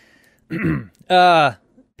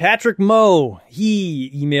 Patrick Moe,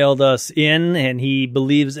 he emailed us in, and he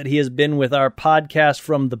believes that he has been with our podcast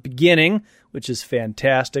from the beginning, which is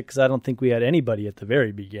fantastic, because I don't think we had anybody at the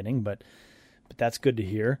very beginning, but that's good to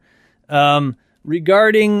hear.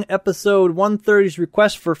 Regarding episode 130's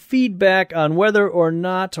request for feedback on whether or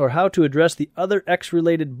not or how to address the other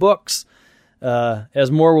X-related books, as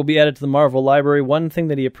more will be added to the Marvel library, one thing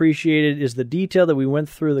that he appreciated is the detail that we went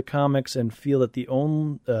through the comics and feel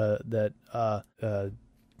that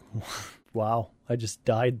wow, I just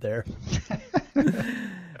died there.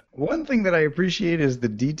 One thing that I appreciate is the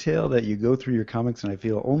detail that you go through your comics, and I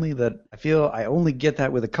feel I only get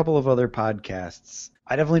that with a couple of other podcasts.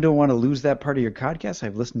 I definitely don't want to lose that part of your podcast.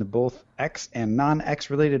 I've listened to both X and non-X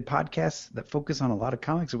related podcasts that focus on a lot of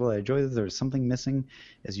comics. Well, I enjoy that there's something missing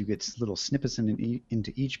as you get little snippets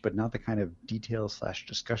into each, but not the kind of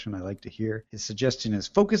detail/discussion I like to hear. His suggestion is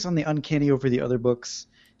focus on the uncanny over the other books.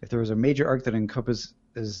 If there was a major arc that encompasses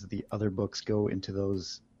the other books, go into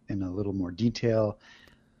those in a little more detail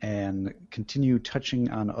and continue touching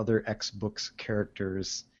on other X books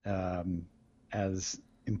characters as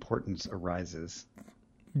importance arises.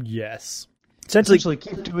 Yes. Essentially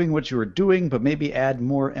keep doing what you were doing, but maybe add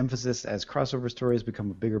more emphasis as crossover stories become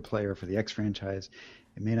a bigger player for the X franchise.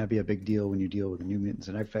 It may not be a big deal when you deal with the New Mutants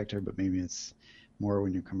and X Factor, but maybe it's more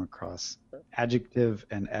when you come across adjective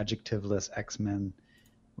and adjectiveless X-Men,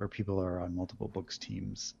 where people are on multiple books,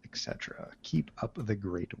 teams, etc. Keep up the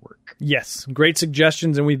great work. Yes, great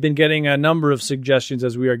suggestions, and we've been getting a number of suggestions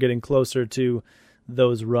as we are getting closer to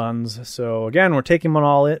those runs. So again, we're taking them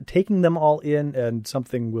all in, and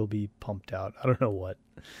something will be pumped out. I don't know what.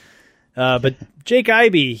 But Jake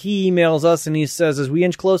Ivey, he emails us and he says, as we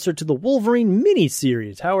inch closer to the Wolverine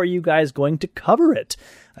miniseries, how are you guys going to cover it?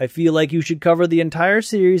 I feel like you should cover the entire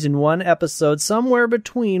series in one episode somewhere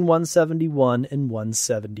between 171 and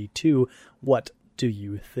 172. What do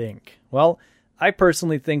you think? Well, I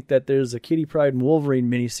personally think that there's a Kitty Pryde and Wolverine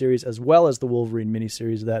miniseries as well as the Wolverine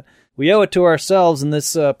miniseries that we owe it to ourselves in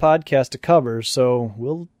this podcast to cover, so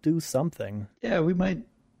we'll do something. Yeah, we might.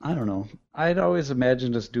 I don't know. I'd always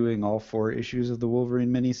imagined us doing all 4 issues of the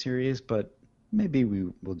Wolverine miniseries, but maybe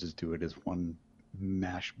we'll just do it as one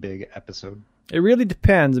mash big episode. It really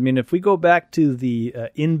depends. I mean, if we go back to the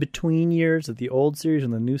in-between years of the old series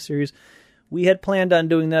and the new series, we had planned on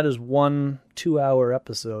doing that as one 2-hour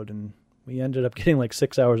episode, and we ended up getting like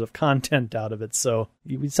 6 hours of content out of it. So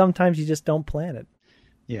sometimes you just don't plan it.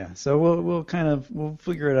 Yeah, so we'll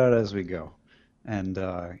figure it out as we go. And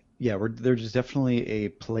there's definitely a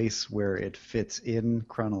place where it fits in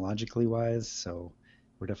chronologically wise. So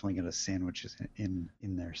we're definitely going to sandwich it in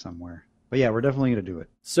there somewhere. But yeah, we're definitely going to do it.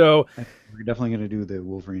 So We're definitely going to do the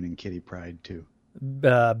Wolverine and Kitty Pryde too.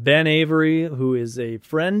 Ben Avery, who is a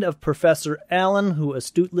friend of Professor Allen, who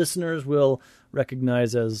astute listeners will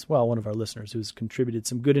recognize as, well, one of our listeners who's contributed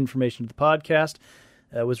some good information to the podcast,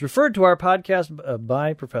 was referred to our podcast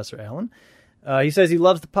by Professor Allen. He says he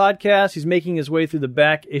loves the podcast. He's making his way through the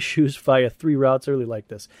back issues via 3 routes. I really like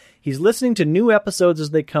this. He's listening to new episodes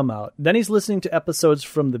as they come out. Then he's listening to episodes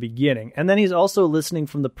from the beginning. And then he's also listening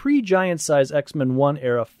from the pre-Giant Size X-Men 1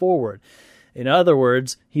 era forward. In other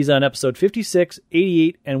words, he's on episode 56,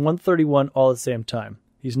 88, and 131 all at the same time.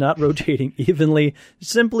 He's not rotating evenly,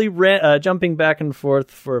 simply jumping back and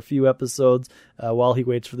forth for a few episodes while he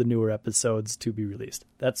waits for the newer episodes to be released.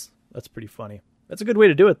 That's pretty funny. That's a good way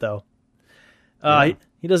to do it, though.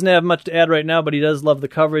 He doesn't have much to add right now, but he does love the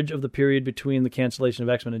coverage of the period between the cancellation of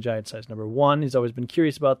X-Men and Giant Size number 1. He's always been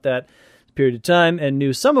curious about that period of time and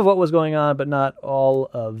knew some of what was going on, but not all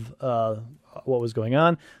of what was going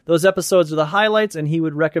on. Those episodes are the highlights, and he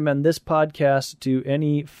would recommend this podcast to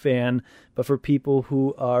any fan, but for people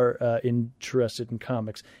who are interested in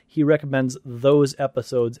comics. He recommends those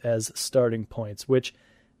episodes as starting points, which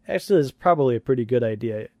actually is probably a pretty good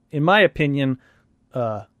idea. In my opinion,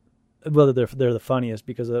 whether they're the funniest,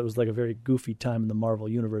 because it was like a very goofy time in the Marvel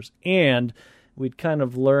Universe, and we'd kind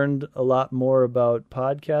of learned a lot more about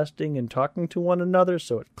podcasting and talking to one another,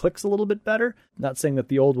 so it clicks a little bit better. Not saying that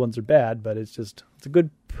the old ones are bad, but it's a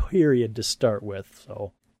good period to start with.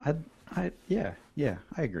 So I agree. Yeah.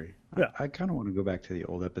 I kind of want to go back to the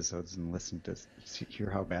old episodes and listen to hear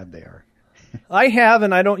how bad they are. I have,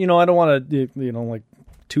 and I don't want to like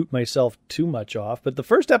toot myself too much off, but the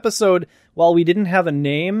first episode, while we didn't have a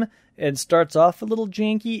name and starts off a little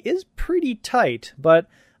janky, is pretty tight. But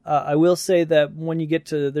I will say that when you get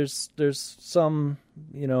to there's some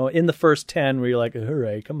in the first 10 where you're like,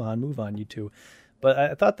 hooray, come on, move on, you two. But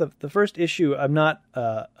I thought the first issue I'm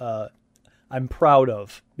proud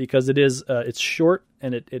of, because it's short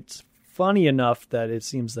and it's funny enough that it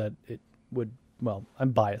seems that it would. Well,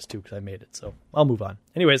 I'm biased too because I made it, so I'll move on.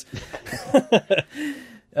 Anyways.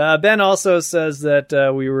 Ben also says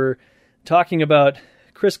that we were talking about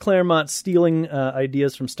Chris Claremont stealing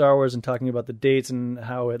ideas from Star Wars and talking about the dates and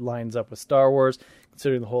how it lines up with Star Wars,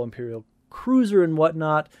 considering the whole Imperial Cruiser and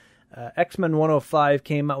whatnot. X-Men 105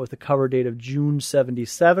 came out with a cover date of June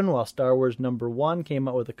 77, while Star Wars number 1 came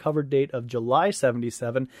out with a cover date of July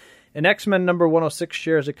 77. And X-Men number 106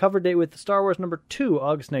 shares a cover date with Star Wars number 2,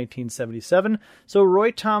 August 1977. So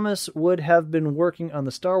Roy Thomas would have been working on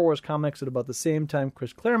the Star Wars comics at about the same time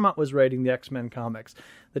Chris Claremont was writing the X-Men comics.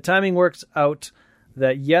 The timing works out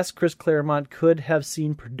that, yes, Chris Claremont could have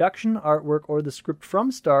seen production artwork or the script from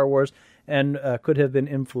Star Wars and could have been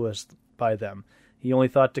influenced by them. He only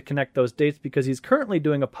thought to connect those dates because he's currently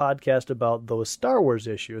doing a podcast about those Star Wars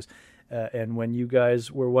issues. And when you guys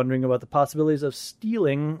were wondering about the possibilities of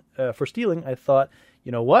stealing, I thought,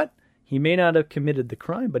 you know what? He may not have committed the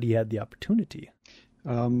crime, but he had the opportunity.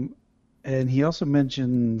 And he also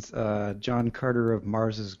mentions John Carter of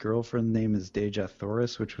Mars's girlfriend name is Deja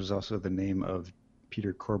Thoris, which was also the name of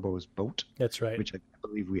Peter Corbo's boat. That's right. Which I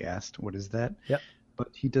believe we asked, what is that? Yep. But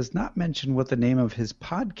he does not mention what the name of his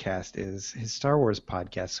podcast is, his Star Wars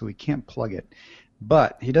podcast, so we can't plug it.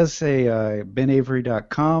 But he does say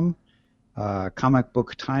benavery.com,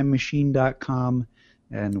 comicbooktimemachine.com,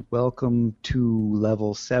 and welcome to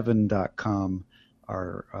level7.com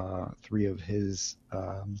are 3 of his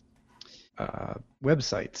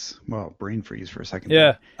websites. Well, brain freeze for a second.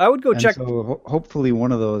 Yeah, I would go check. So hopefully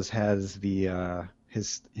one of those has the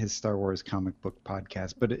his Star Wars comic book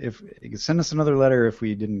podcast. But if send us another letter if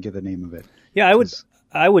we didn't get the name of it. Yeah, I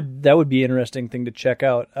would. That would be an interesting thing to check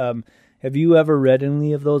out. Have you ever read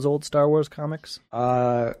any of those old Star Wars comics?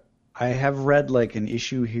 I have read like an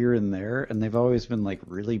issue here and there, and they've always been like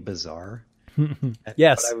really bizarre.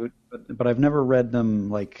 Yes, but I've never read them.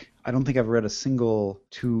 Like, I don't think I've read a single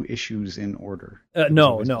 2 issues in order.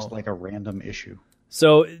 No, just like a random issue.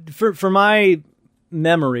 So for my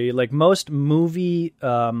memory, like most movie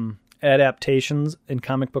adaptations in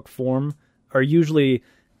comic book form are usually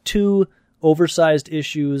 2 oversized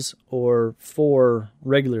issues or 4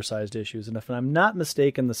 regular-sized issues. And if I'm not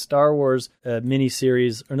mistaken, the Star Wars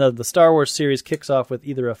miniseries, or no, the Star Wars series kicks off with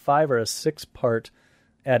either a 5 or a 6-part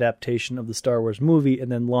adaptation of the Star Wars movie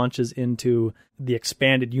and then launches into the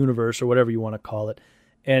expanded universe or whatever you want to call it.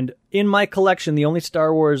 And in my collection, the only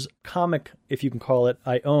Star Wars comic, if you can call it,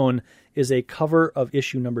 I own is a cover of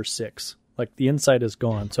issue number 6. Like, the inside is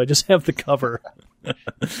gone, so I just have the cover.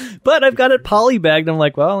 But I've got it polybagged. I'm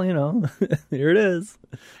like, well, here it is.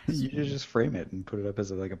 You should just frame it and put it up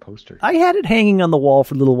as like a poster. I had it hanging on the wall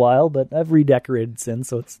for a little while, but I've redecorated since,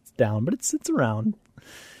 so it's down, but it's around.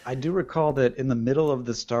 I do recall that in the middle of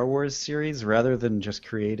the Star Wars series, rather than just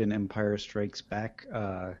create an Empire Strikes Back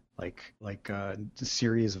like a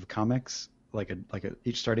series of comics,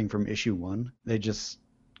 each starting from issue 1, it just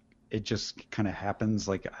kind of happens.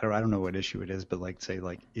 Like I don't know what issue it is, but say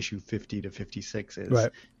issue 50 to 56 is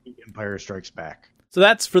right. Empire Strikes Back. So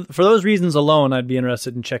that's for those reasons alone, I'd be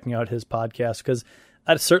interested in checking out his podcast, because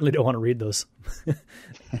I certainly don't want to read those.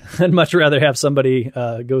 I'd much rather have somebody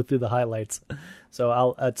go through the highlights.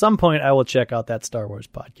 So at some point I will check out that Star Wars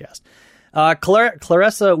podcast.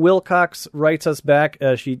 Clarissa Wilcox writes us back.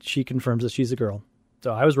 She confirms that she's a girl.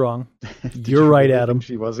 So I was wrong. You're right, Adam.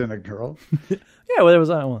 She wasn't a girl. Yeah, well, there was.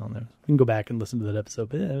 You can go back and listen to that episode.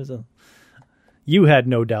 But yeah, you had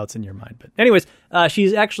no doubts in your mind. But anyways,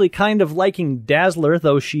 she's actually kind of liking Dazzler,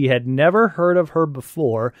 though she had never heard of her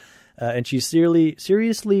before, and she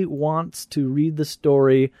seriously wants to read the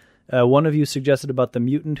story. One of you suggested about the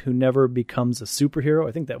mutant who never becomes a superhero.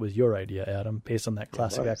 I think that was your idea, Adam, based on that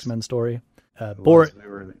classic X-Men story. We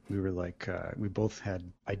both had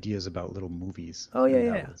ideas about little movies. Oh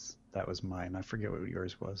yeah, that was mine. I forget what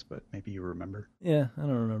yours was, but maybe you remember. Yeah, I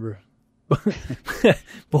don't remember.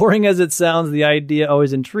 Boring as it sounds, the idea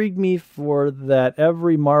always intrigued me. For that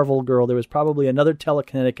every Marvel girl, there was probably another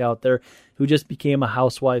telekinetic out there who just became a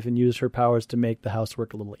housewife and used her powers to make the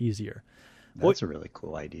housework a little easier. That's a really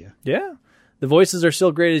cool idea. Yeah. The voices are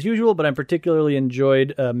still great as usual, but I'm particularly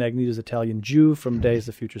enjoyed Magneto's Italian Jew from Days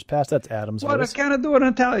of Futures Past. That's Adam's voice. I can't do an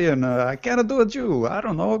Italian. I can't do a Jew. I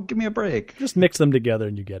don't know. Give me a break. Just mix them together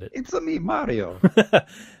and you get it. It's me, Mario.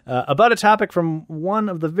 About a topic from one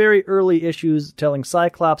of the very early issues telling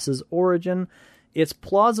Cyclops' origin, it's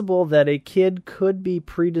plausible that a kid could be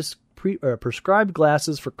prescribed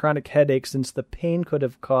glasses for chronic headache, since the pain could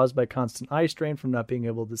have caused by constant eye strain from not being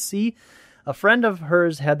able to see. A friend of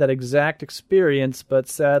hers had that exact experience, but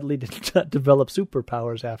sadly did not develop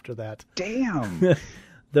superpowers after that. Damn!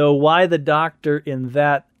 Though why the doctor in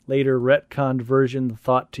that later retconned version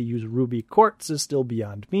thought to use ruby quartz is still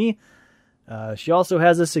beyond me. She also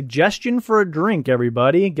has a suggestion for a drink,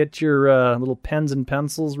 everybody. Get your little pens and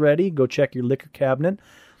pencils ready. Go check your liquor cabinet.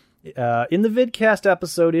 In the vidcast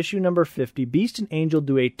episode, issue number 50, Beast and Angel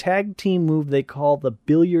do a tag team move they call the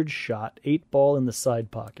billiard shot, 8-ball in the side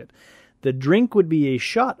pocket. The drink would be a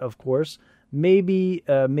shot, of course, maybe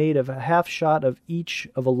made of a half shot of each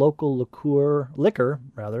of a local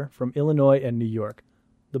liquor from Illinois and New York,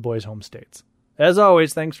 the boys' home states. As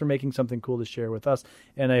always, thanks for making something cool to share with us,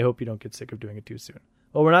 and I hope you don't get sick of doing it too soon.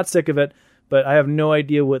 Well, we're not sick of it, but I have no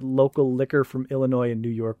idea what local liquor from Illinois and New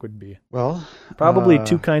York would be. Well, probably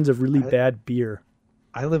two kinds of really bad beer.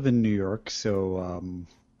 I live in New York, so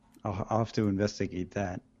I'll have to investigate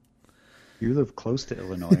that. You live close to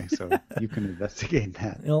Illinois, so you can investigate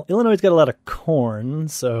that. Illinois' got a lot of corn,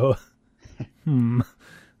 so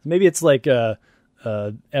maybe it's like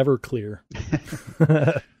Everclear.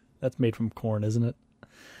 That's made from corn, isn't it?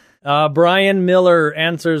 Brian Miller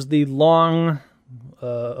answers the long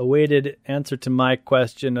awaited answer to my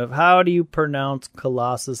question of how do you pronounce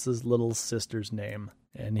Colossus's little sister's name?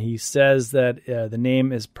 And he says that the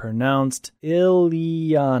name is pronounced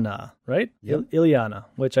Ilyana, right? Yep. Ilyana,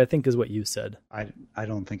 which I think is what you said. I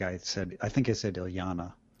don't think I said. I think I said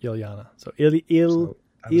Ilyana. Ilyana. So So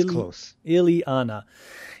I was close. Ilyana.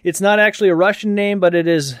 It's not actually a Russian name, but it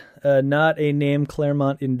is not a name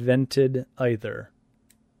Claremont invented either.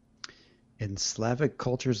 In Slavic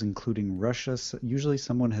cultures, including Russia, usually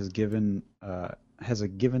someone has a given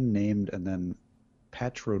name and then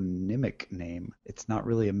patronymic name. It's not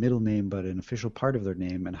really a middle name, but an official part of their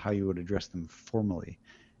name and how you would address them formally.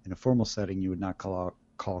 In a formal setting, you would not call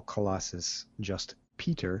Colossus just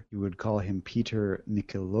Peter. You would call him Peter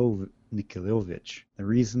Nikolaevich. The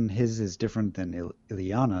reason his is different than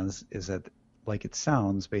Ilyana's is that, like it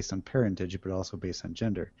sounds, based on parentage, but also based on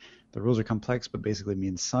gender. The rules are complex, but basically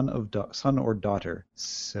means son or daughter.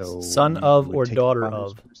 So son of or daughter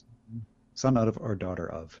of. Son of or daughter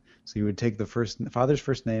of. So you would take the father's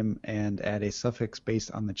first name and add a suffix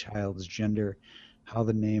based on the child's gender. How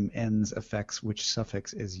the name ends affects which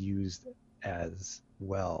suffix is used as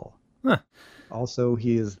well. Huh. Also,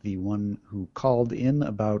 he is the one who called in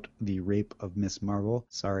about the rape of Miss Marvel.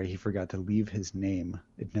 Sorry, he forgot to leave his name.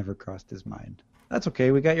 It never crossed his mind. That's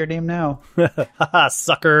okay, we got your name now. Haha,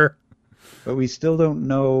 sucker. But we still don't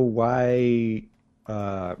know why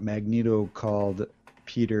Magneto called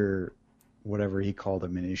Peter whatever he called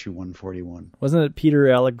him in issue 141. Wasn't it Peter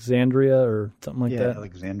Alexandria or something like that?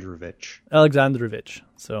 Alexandrovich.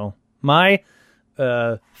 So my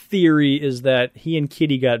theory is that he and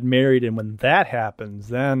Kitty got married, and when that happens,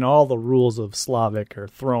 then all the rules of Slavic are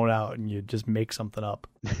thrown out, and you just make something up.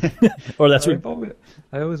 Or that's what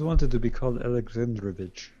I always wanted to be called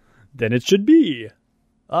Alexandrovich. Then it should be.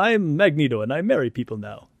 I'm Magneto, and I marry people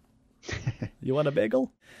now. You want a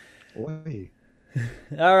bagel? Boy.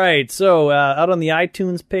 All right, so out on the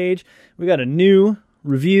iTunes page, we got a new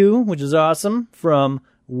review, which is awesome, from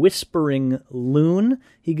Whispering Loon.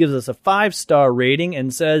 He gives us a 5-star rating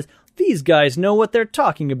and says, "These guys know what they're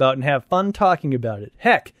talking about and have fun talking about it.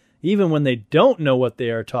 Heck, even when they don't know what they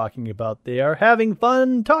are talking about, they are having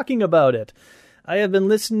fun talking about it. I have been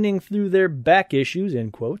listening through their back issues,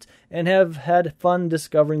 in quotes, and have had fun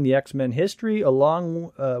discovering the X-Men history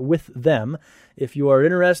along with them. If you are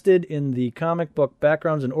interested in the comic book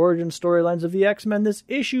backgrounds and origin storylines of the X-Men, this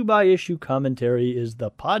issue-by-issue commentary is the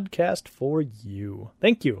podcast for you."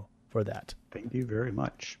 Thank you for that. Thank you very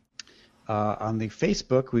much. On the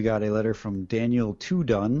Facebook, we got a letter from Daniel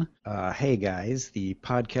Tudun. Hey guys, the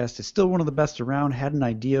podcast is still one of the best around. Had an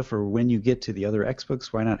idea for when you get to the other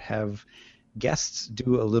X-books. Why not have guests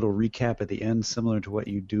do a little recap at the end, similar to what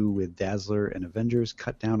you do with Dazzler and Avengers.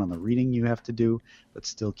 Cut down on the reading you have to do, but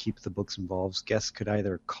still keep the books involved. Guests could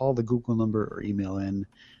either call the Google number or email in.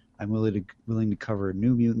 I'm willing to cover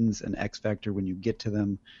New Mutants and X-Factor when you get to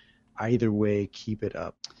them. Either way, keep it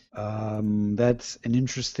up. That's an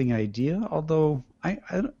interesting idea, although I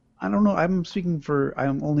don't know. I'm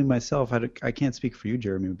only myself. I can't speak for you,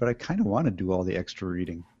 Jeremy, but I kind of want to do all the extra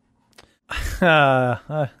reading.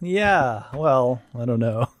 Yeah, well, I don't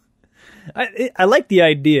know. I like the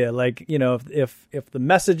idea, like, you know, if the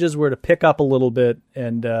messages were to pick up a little bit,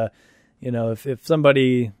 and you know, if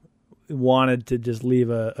somebody wanted to just leave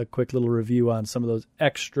a quick little review on some of those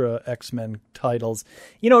extra X-Men titles,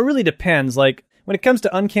 you know, it really depends. Like when it comes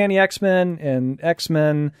to Uncanny X-Men and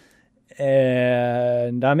X-Men,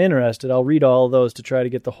 and I'm interested, I'll read all those to try to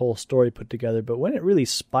get the whole story put together. But when it really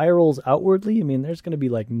spirals outwardly, I mean, there's going to be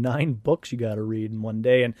like 9 books you got to read in one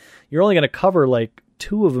day, and you're only going to cover like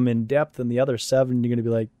 2 of them in depth, and the other 7 you're going to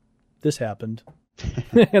be like, this happened,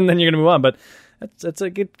 and then you're going to move on. But that's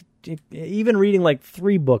like even reading like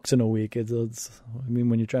 3 books in a week. It's I mean,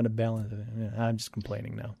 when you're trying to balance it, I'm just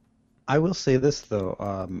complaining now. I will say this, though.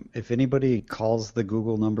 If anybody calls the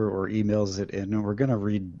Google number or emails it in, we're going to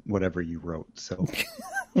read whatever you wrote. So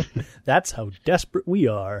that's how desperate we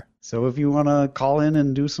are. So if you want to call in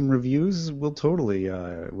and do some reviews, we'll totally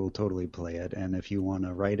play it. And if you want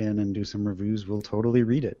to write in and do some reviews, we'll totally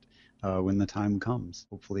read it when the time comes.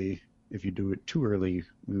 Hopefully, if you do it too early,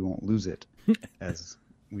 we won't lose it, as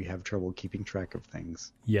we have trouble keeping track of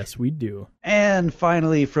things. Yes, we do. And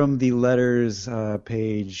finally, from the letters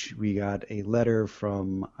page, we got a letter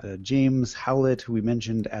from James Howlett, who we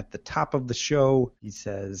mentioned at the top of the show. He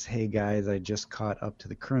says, "Hey guys, I just caught up to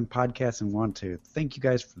the current podcast and want to thank you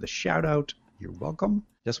guys for the shout out. You're welcome.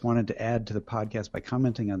 Just wanted to add to the podcast by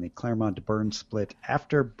commenting on the Claremont Byrne split.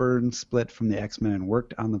 After Byrne split from the X-Men and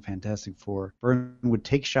worked on the Fantastic Four, Byrne would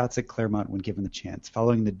take shots at Claremont when given the chance.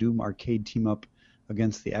 Following the Doom Arcade team-up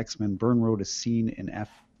against the X-Men, Byrne wrote a scene in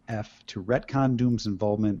FF to retcon Doom's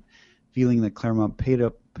involvement, feeling that Claremont played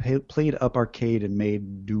up Arcade and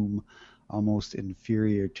made Doom almost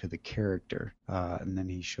inferior to the character." And then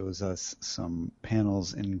he shows us some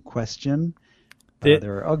panels in question.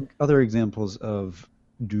 There are other examples of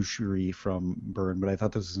douchery from Byrne, but I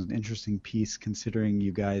thought this was an interesting piece considering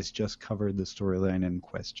you guys just covered the storyline in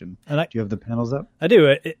question. Do you have the panels up? I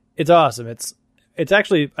do. It's awesome. It's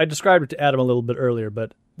actually, I described it to Adam a little bit earlier,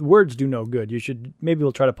 but words do no good. Maybe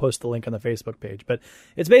we'll try to post the link on the Facebook page. But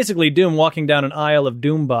it's basically Doom walking down an aisle of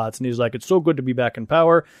Doombots, and he's like, "It's so good to be back in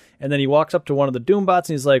power." And then he walks up to one of the Doombots,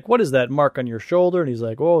 and he's like, "What is that mark on your shoulder?" And he's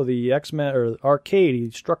like, "Oh, the X-Men, or Arcade,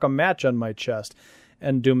 he struck a match on my chest."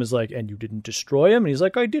 And Doom is like, "And you didn't destroy him?" And he's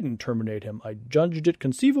like, "I didn't terminate him. I judged it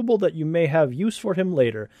conceivable that you may have use for him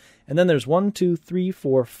later." And then there's 1, 2, 3,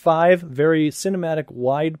 4, 5 very cinematic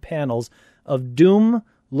wide panels of Doom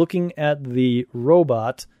looking at the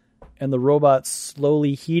robot, and the robot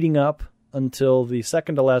slowly heating up until the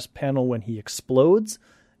second to last panel when he explodes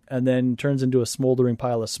and then turns into a smoldering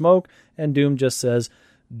pile of smoke, and Doom just says,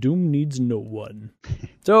 "Doom needs no one."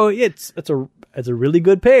 So it's a really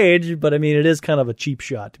good page, but I mean, it is kind of a cheap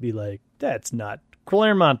shot to be like, that's not,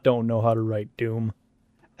 Claremont don't know how to write Doom.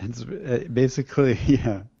 It's basically,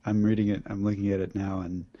 yeah, I'm reading it, I'm looking at it now,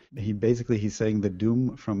 and he's saying the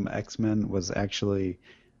Doom from X-Men was actually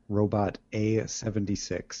Robot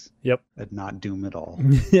A76. Yep. And not Doom at all.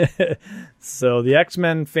 So the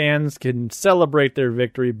X-Men fans can celebrate their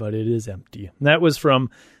victory, but it is empty. And that was from,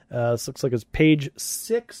 looks like it's page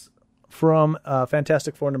 6 from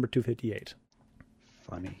Fantastic Four number 258.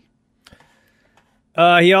 Funny.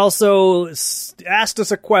 He also asked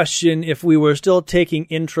us a question if we were still taking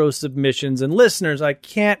intro submissions. And listeners, I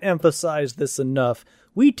can't emphasize this enough.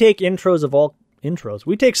 We take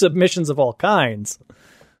we take submissions of all kinds.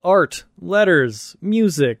 Art, letters,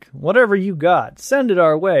 music, whatever you got, send it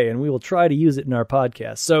our way, and we will try to use it in our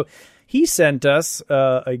podcast. So he sent us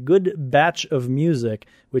a good batch of music,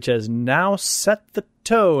 which has now set the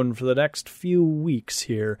tone for the next few weeks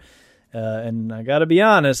here. And I got to be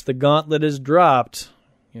honest, the gauntlet is dropped.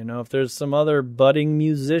 You know, if there's some other budding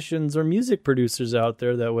musicians or music producers out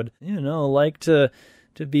there that would, like to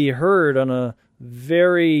be heard on a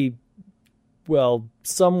very,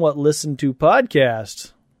 somewhat listened to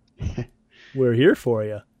podcast, we're here for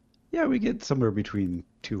you. Yeah, we get somewhere between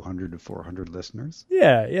 200 to 400 listeners.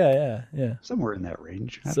 Yeah. Somewhere in that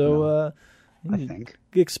range. I think.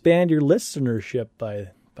 Expand your listenership by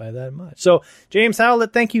that much. So, James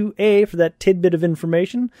Howlett, thank you, for that tidbit of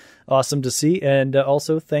information. Awesome to see. And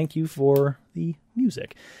also thank you for the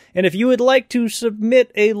music. And if you would like to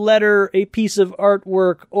submit a letter, a piece of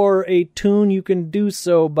artwork, or a tune, you can do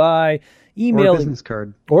so by emailing. Or a business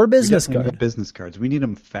card. Or a business We card. need business cards. We need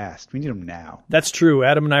them fast. We need them now. That's true.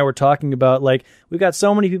 Adam and I were talking about, we got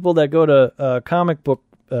so many people that go to comic book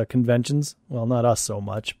conventions. Well, not us so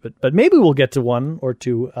much, but maybe we'll get to one or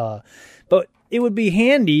two. But it would be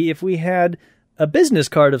handy if we had a business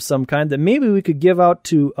card of some kind that maybe we could give out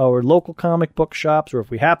to our local comic book shops, or if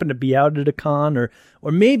we happen to be out at a con, or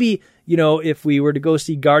maybe, if we were to go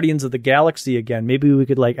see Guardians of the Galaxy again, maybe we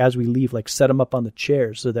could, as we leave, set them up on the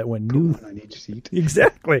chairs so that when new... on each seat.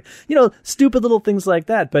 Exactly. Stupid little things like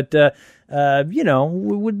that. But, we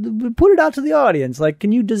put it out to the audience.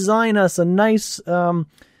 Can you design us a nice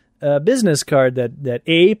business card that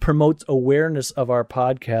A, promotes awareness of our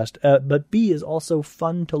podcast, but B, is also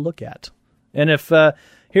fun to look at? And if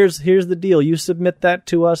here's the deal, you submit that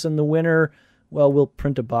to us, and the winner, we'll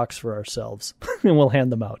print a box for ourselves and we'll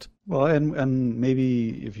hand them out. Well, and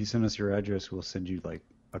maybe if you send us your address, we'll send you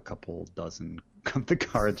a couple dozen of the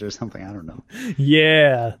cards or something. I don't know.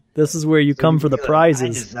 Yeah, this is where you come for the prizes. I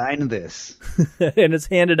designed this, and it's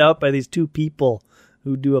handed out by these two people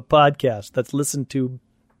who do a podcast that's listened to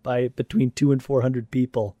by between 200 and 400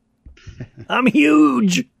 people. I'm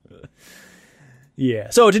huge. Yeah.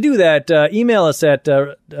 So to do that, email us at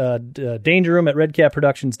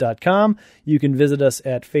dangerroom@redcapproductions.com. You can visit us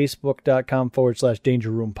at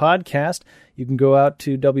facebook.com/dangerroompodcast. You can go out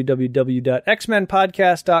to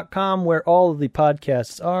www.xmenpodcast.com, where all of the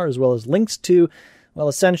podcasts are, as well as links to,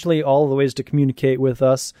 essentially all of the ways to communicate with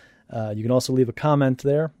us. You can also leave a comment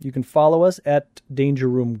there. You can follow us at Danger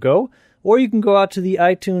Room Go, or you can go out to the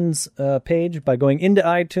iTunes page by going into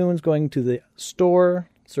iTunes, going to the store,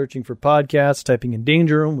 searching for podcasts, typing in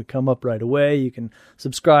Danger Room. We come up right away. You can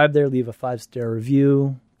subscribe there, leave a 5-star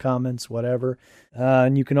review, comments, whatever.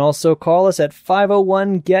 And you can also call us at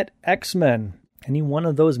 501-GET-X-Men. Any one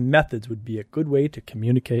of those methods would be a good way to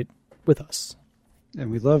communicate with us.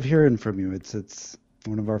 and we love hearing from you. It's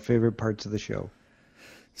one of our favorite parts of the show.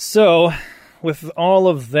 So, with all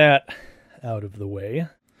of that out of the way,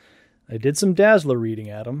 I did some Dazzler reading,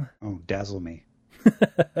 Adam. Oh, dazzle me.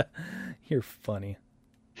 You're funny.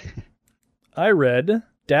 I read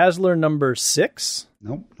Dazzler number 6.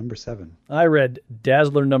 Nope, number 7. I read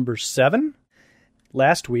Dazzler number 7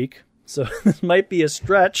 last week, so this might be a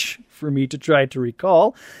stretch for me to try to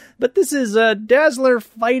recall. But this is Dazzler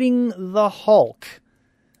fighting the Hulk.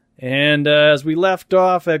 And as we left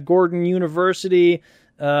off at Gordon University,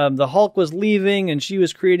 the Hulk was leaving, and she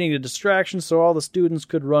was creating a distraction so all the students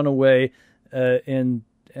could run away, and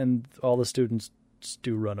all the students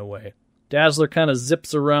do run away. Dazzler kind of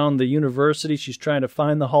zips around the university. She's trying to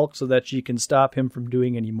find the Hulk so that she can stop him from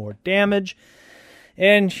doing any more damage.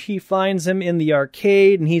 And she finds him in the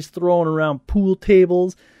arcade, and he's throwing around pool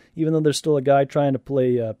tables, even though there's still a guy trying to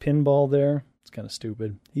play pinball there. It's kind of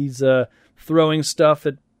stupid. He's throwing stuff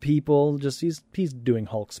at people. Just he's doing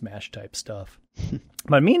Hulk smash type stuff.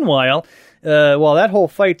 But meanwhile, while that whole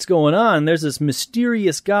fight's going on, there's this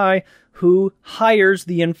mysterious guy who hires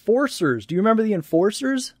the Enforcers. Do you remember the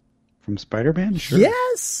Enforcers? From Spider-Man? Sure.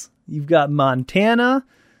 Yes! You've got Montana,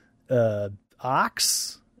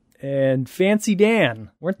 Ox, and Fancy Dan.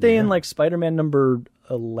 Weren't they in like Spider-Man number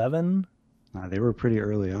 11? They were pretty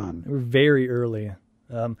early on. They were very early.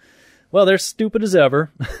 Well, they're stupid as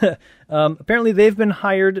ever. Apparently they've been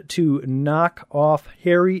hired to knock off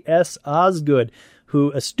Harry S. Osgood,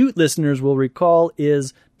 who astute listeners will recall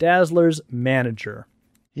is Dazzler's manager.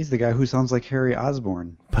 He's the guy who sounds like Harry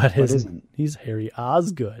Osborn, But isn't. he's Harry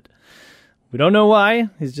Osgood. We don't know why.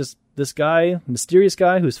 He's just this guy, mysterious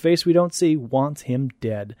guy whose face we don't see, wants him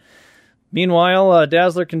dead. Meanwhile,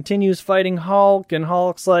 Dazzler continues fighting Hulk, and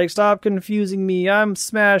Hulk's like, stop confusing me, I'm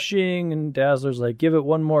smashing. And Dazzler's like, give it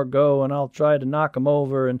one more go, and I'll try to knock him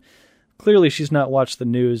over. And clearly she's not watched the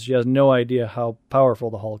news. She has no idea how powerful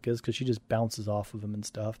the Hulk is, because she just bounces off of him and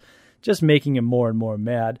stuff, just making him more and more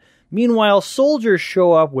mad. Meanwhile, soldiers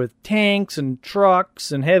show up with tanks and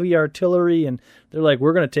trucks and heavy artillery, and they're like,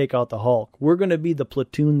 we're going to take out the Hulk. We're going to be the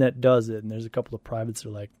platoon that does it. And there's a couple of privates that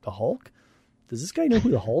are like, the Hulk? Does this guy know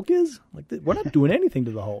who the Hulk is? Like, we're not doing anything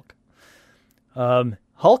to the Hulk.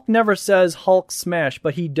 Hulk never says Hulk smash,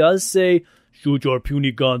 but he does say, shoot your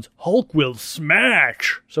puny guns, Hulk will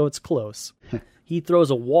smash. So it's close. He throws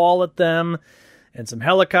a wall at them, and some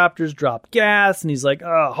helicopters drop gas, and he's like,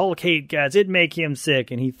 oh, Hulk hate gas, it'd make him sick.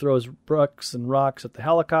 And he throws bricks and rocks at the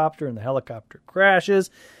helicopter, and the helicopter crashes.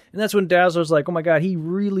 And that's when Dazzler's like, oh my God, he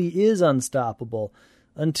really is unstoppable.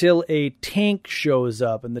 Until a tank shows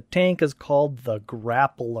up, and the tank is called the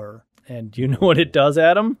Grappler. And do you know what it does,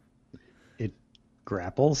 Adam? It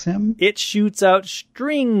grapples him? It shoots out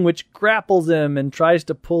string, which grapples him and tries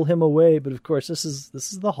to pull him away. But of course, this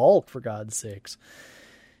is the Hulk, for God's sakes.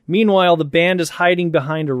 Meanwhile, the band is hiding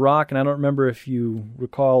behind a rock, and I don't remember if you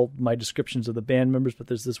recall my descriptions of the band members, but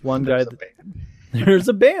there's this one guy. There's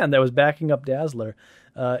a band that was backing up Dazzler.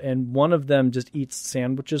 And one of them just eats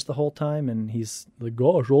sandwiches the whole time, and he's like,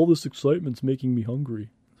 gosh, all this excitement's making me hungry.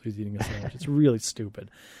 So he's eating a sandwich. It's really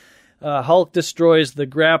stupid. Hulk destroys the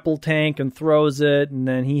grapple tank and throws it, and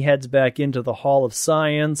then he heads back into the Hall of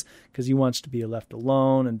Science because he wants to be left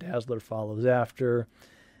alone, and Dazzler follows after.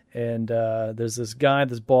 And there's this guy,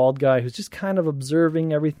 this bald guy, who's just kind of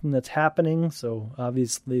observing everything that's happening. So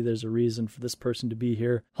obviously there's a reason for this person to be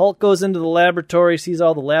here. Hulk goes into the laboratory, sees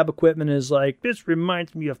all the lab equipment, and is like, this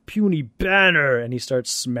reminds me of Puny Banner. And he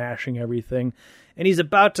starts smashing everything. And he's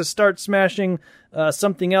about to start smashing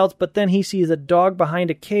something else, but then he sees a dog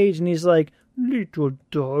behind a cage, and he's like, little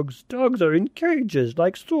dogs. Dogs are in cages,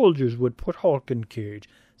 like soldiers would put Hulk in cage.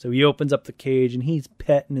 So he opens up the cage, and he's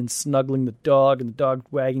petting and snuggling the dog, and the dog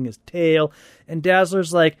wagging his tail. And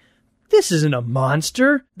Dazzler's like, this isn't a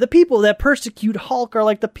monster. The people that persecute Hulk are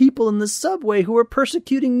like the people in the subway who were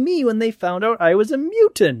persecuting me when they found out I was a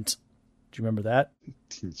mutant. Do you remember that?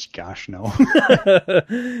 Gosh, no.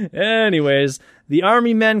 Anyways, the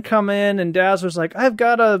army men come in, and Dazzler's like, I've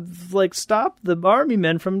got to stop the army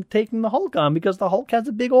men from taking the Hulk on because the Hulk has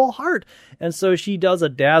a big old heart. And so she does a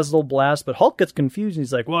Dazzle Blast, but Hulk gets confused, and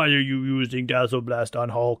he's like, why are you using Dazzle Blast on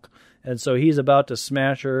Hulk? And so he's about to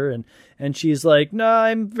smash her, and she's like, no,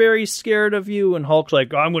 I'm very scared of you. And Hulk's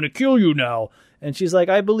like, I'm going to kill you now. And she's like,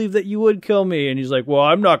 I believe that you would kill me. And he's like, well,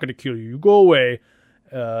 I'm not going to kill you. You go away.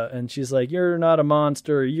 And she's like, you're not a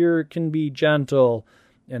monster. You can be gentle.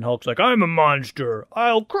 And Hulk's like, I'm a monster.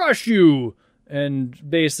 I'll crush you. And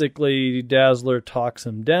basically, Dazzler talks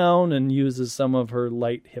him down and uses some of her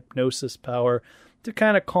light hypnosis power to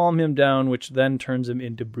kind of calm him down, which then turns him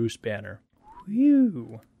into Bruce Banner.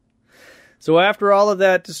 Whew. So after all of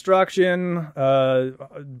that destruction,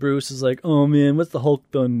 Bruce is like, oh man, what's the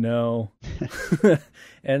Hulk done now?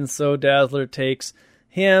 And so Dazzler takes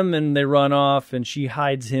him, and they run off, and she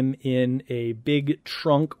hides him in a big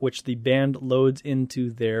trunk, which the band loads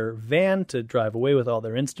into their van to drive away with all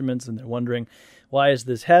their instruments, and they're wondering, why is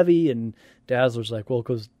this heavy? And Dazzler's like, well,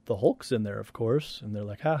 because the Hulk's in there, of course. And they're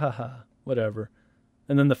like, ha, ha, ha, whatever.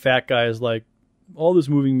 And then the fat guy is like, all this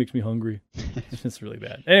moving makes me hungry. It's really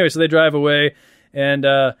bad. Anyway, so they drive away, and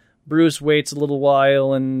Bruce waits a little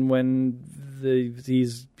while, and when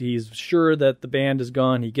he's sure that the band is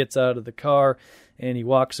gone, he gets out of the car, and he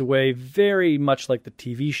walks away very much like the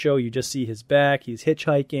TV show. You just see his back. He's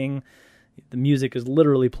hitchhiking. The music is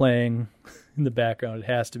literally playing in the background. It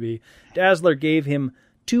has to be. Dazzler gave him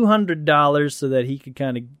 $200 so that he could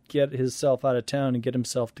kind of get himself out of town and get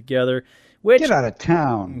himself together. Get out of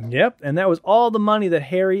town. Yep, and that was all the money that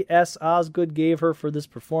Harry S. Osgood gave her for this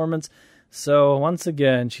performance. So once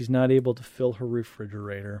again, she's not able to fill her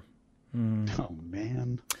refrigerator. Oh,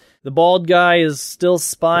 man. The bald guy is still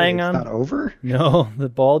spying on... It's not over? No, the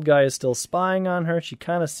bald guy is still spying on her. She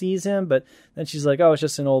kind of sees him, but then she's like, oh, it's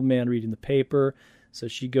just an old man reading the paper. So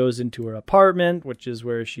she goes into her apartment, which is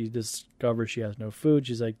where she discovers she has no food.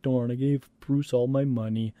 She's like, darn, I gave Bruce all my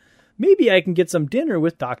money. Maybe I can get some dinner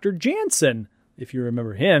with Dr. Jansen. If you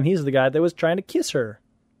remember him, he's the guy that was trying to kiss her,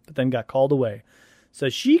 but then got called away. So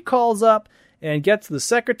she calls up and gets the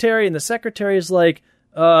secretary, and the secretary is like,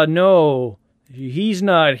 no. he's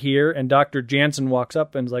not here. And Dr. Jansen walks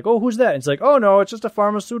up and is like, oh, who's that? And it's like, oh, no, it's just a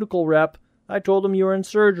pharmaceutical rep. I told him you were in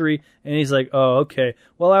surgery. And he's like, oh, okay.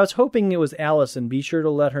 Well, I was hoping it was Allison. Be sure to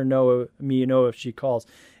let her know if she calls.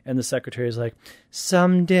 And the secretary's like,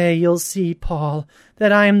 someday you'll see, Paul,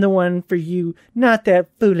 that I am the one for you, not that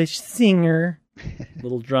foolish singer.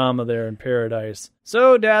 Little drama there in paradise.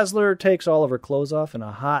 So Dazzler takes all of her clothes off in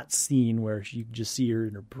a hot scene where you just see her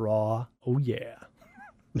in her bra. Oh, yeah.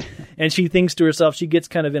 And she thinks to herself, she gets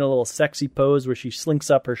kind of in a little sexy pose where she slinks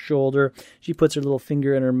up her shoulder. She puts her little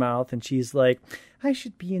finger in her mouth, and she's like, I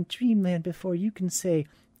should be in dreamland before you can say,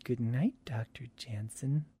 good night, Dr.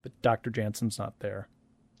 Jansen. But Dr. Jansen's not there.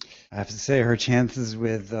 I have to say, her chances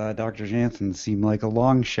with Dr. Jansen seem like a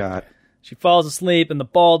long shot. She falls asleep, and the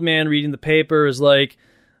bald man reading the paper is like,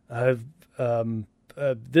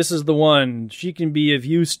 this is the one. She can be of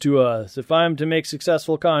use to us. If I'm to make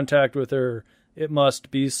successful contact with her, it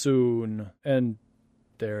must be soon. And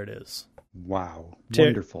there it is. Wow.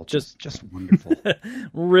 Wonderful. Just wonderful.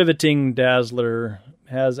 Riveting Dazzler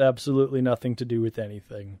has absolutely nothing to do with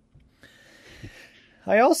anything.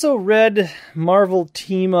 I also read Marvel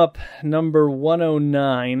Team Up number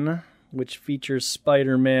 109, which features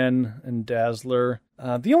Spider-Man and Dazzler.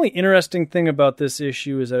 The only interesting thing about this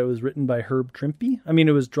issue is that it was written by Herb Trimpe. I mean,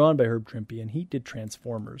 it was drawn by Herb Trimpe, and he did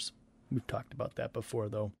Transformers. We've talked about that before,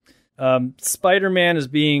 though. Spider-Man is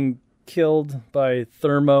being killed by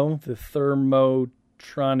Thermo, the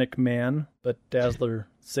Thermotronic man, but Dazzler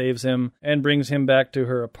saves him and brings him back to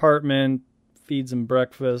her apartment, feeds him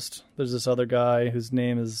breakfast. There's this other guy whose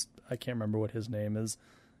name is, I can't remember what his name is.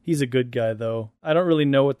 He's a good guy, though. I don't really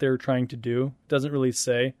know what they were trying to do. Doesn't really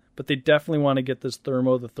say, but they definitely want to get this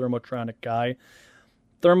Thermo, the Thermotronic guy.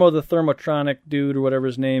 Thermo, the Thermotronic dude, or whatever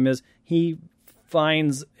his name is, he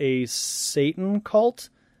finds a Satan cult,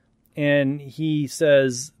 and he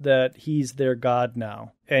says that he's their god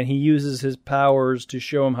now. And he uses his powers to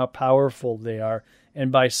show them how powerful they are. And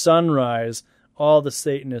by sunrise, all the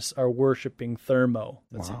Satanists are worshiping Thermo.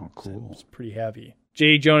 Wow, cool. It's pretty heavy.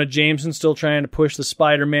 J. Jonah Jameson still trying to push the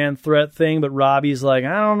Spider-Man threat thing, but Robbie's like,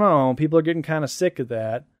 I don't know. People are getting kind of sick of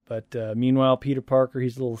that. But meanwhile, Peter Parker,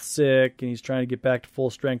 he's a little sick, and he's trying to get back to full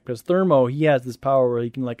strength. Because Thermo, he has this power where he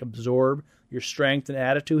can like absorb your strength and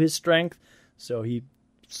add it to his strength. So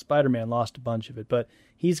Spider-Man lost a bunch of it. But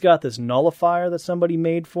he's got this nullifier that somebody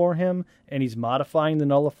made for him, and he's modifying the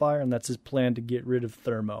nullifier, and that's his plan to get rid of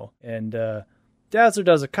Thermo. And Dazzler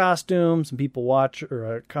does a costume, some people watch,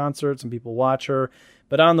 or a concert, some people watch her.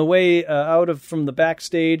 But on the way from the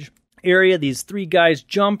backstage area, these three guys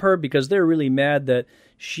jump her because they're really mad that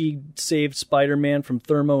she saved Spider-Man from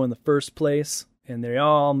Thermo in the first place. And they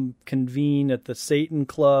all convene at the Satan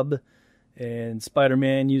Club, and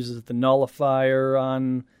Spider-Man uses the nullifier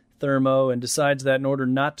on Thermo and decides that in order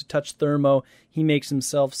not to touch Thermo, he makes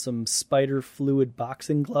himself some spider fluid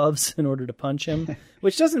boxing gloves in order to punch him,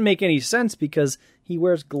 which doesn't make any sense because he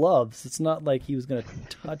wears gloves. It's not like he was going to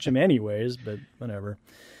touch him anyways, but whatever.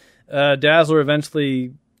 Dazzler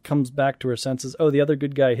eventually comes back to her senses. Oh, the other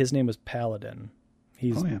good guy, his name was Paladin.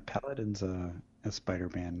 Paladin's a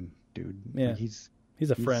Spider-Man dude. Yeah, like he's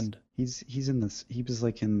a friend. He's in this. He was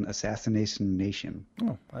like in Assassination Nation.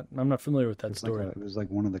 Oh, I'm not familiar with that story. It was like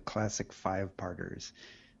one of the classic 5-parters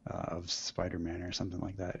of Spider-Man or something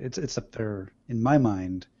like that. It's up there in my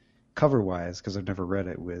mind, cover-wise, because I've never read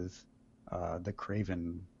it with the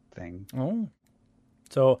Craven thing. Oh,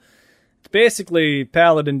 so it's basically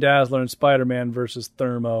Paladin, Dazzler, and Spider-Man versus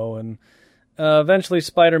Thermo, and eventually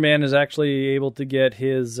Spider-Man is actually able to get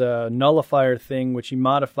his nullifier thing, which he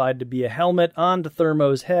modified to be a helmet, onto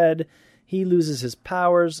Thermo's head. He loses his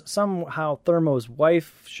powers. Somehow Thermo's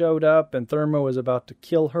wife showed up, and Thermo was about to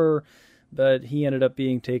kill her, but he ended up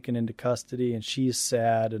being taken into custody, and she's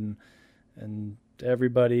sad, and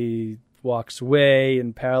everybody walks away,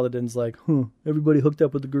 and Paladin's like, everybody hooked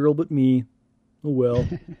up with the girl but me. Oh well.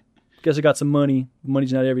 Guess I got some money.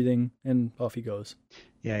 Money's not everything. And off he goes.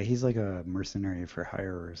 Yeah, he's like a mercenary for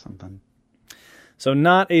hire or something. So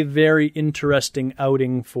not a very interesting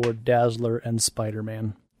outing for Dazzler and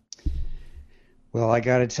Spider-Man. Well, I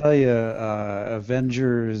gotta tell you,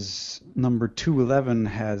 Avengers number 211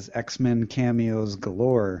 has X-Men cameos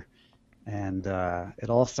galore. And it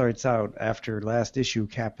all starts out after last issue,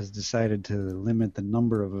 Cap has decided to limit the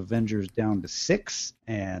number of Avengers down to 6,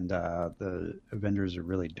 and the Avengers are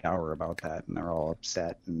really dour about that, and they're all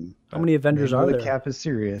upset. And how many Avengers are there? Cap is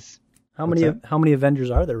serious. How many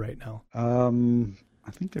Avengers are there right now?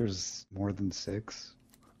 I think there's more than 6.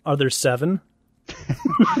 Are there 7?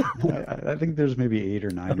 I think there's maybe 8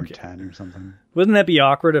 or 9 or 10 or something. Wouldn't that be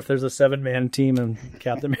awkward if there's a 7-man team and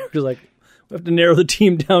Captain America's like, We have to narrow the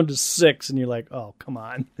team down to 6, and you're like, oh, come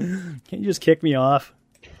on. Can't you just kick me off?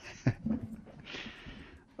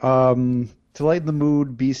 To lighten the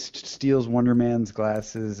mood, Beast steals Wonder Man's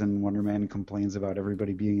glasses, and Wonder Man complains about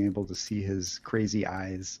everybody being able to see his crazy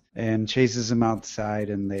eyes, and chases him outside,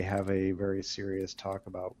 and they have a very serious talk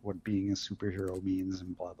about what being a superhero means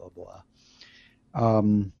and blah, blah, blah.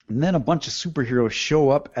 And then a bunch of superheroes show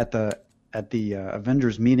up at the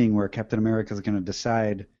Avengers meeting where Captain America is going to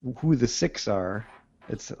decide who the 6 are.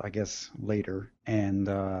 It's, I guess, later. And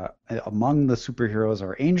among the superheroes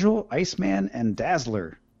are Angel, Iceman, and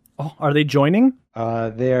Dazzler. Oh, are they joining?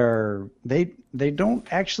 They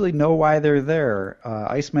don't actually know why they're there.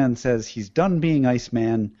 Iceman says he's done being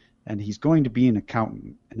Iceman and he's going to be an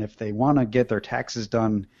accountant. And if they want to get their taxes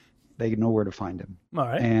done, they know where to find him. All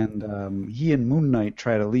right. And he and Moon Knight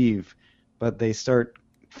try to leave, but they start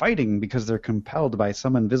fighting because they're compelled by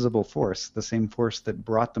some invisible force, the same force that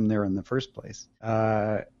brought them there in the first place.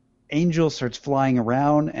 Angel starts flying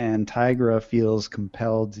around, and Tigra feels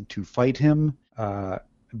compelled to fight him.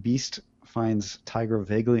 Beast finds Tigra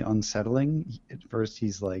vaguely unsettling. At first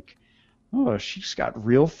he's like, oh, she's got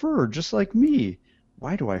real fur, just like me.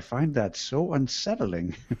 Why do I find that so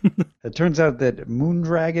unsettling? It turns out that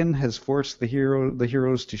Moondragon has forced the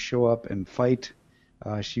heroes to show up and fight.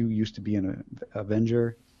 She used to be an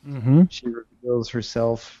Avenger. Mm-hmm. She reveals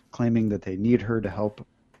herself, claiming that they need her to help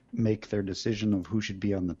make their decision of who should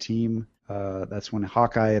be on the team. That's when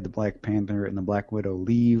Hawkeye, the Black Panther, and the Black Widow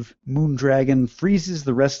leave. Moondragon freezes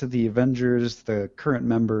the rest of the Avengers, the current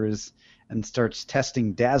members, and starts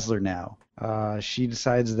testing Dazzler now. She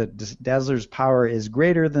decides that Dazzler's power is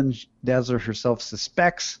greater than Dazzler herself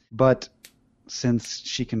suspects, but since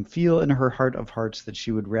she can feel in her heart of hearts that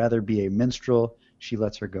she would rather be a minstrel, she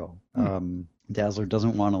lets her go. Dazzler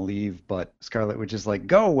doesn't want to leave, but Scarlet Witch is like,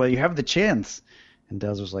 go, well, you have the chance. And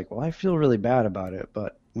Dazzler's like, well, I feel really bad about it,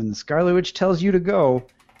 but when the Scarlet Witch tells you to go,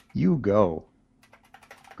 you go,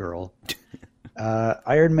 girl.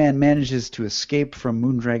 Iron Man manages to escape from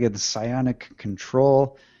Moondragon's psionic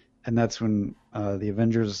control, and that's when the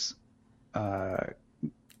Avengers,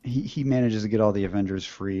 he manages to get all the Avengers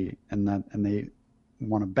free, and they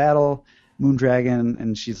want to battle Moondragon,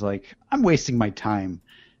 and she's like, I'm wasting my time,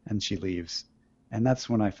 and she leaves. And that's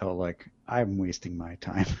when I felt like I'm wasting my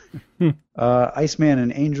time. Iceman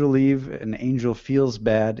and Angel leave, and Angel feels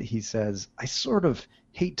bad. He says, I sort of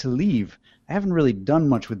hate to leave. I haven't really done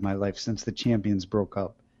much with my life since the Champions broke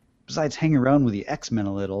up. Besides hanging around with the X-Men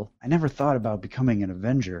a little, I never thought about becoming an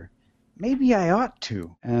Avenger. Maybe I ought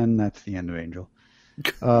to. And that's the end of Angel.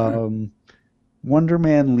 Wonder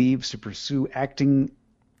Man leaves to pursue an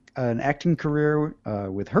acting career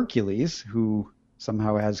with Hercules, who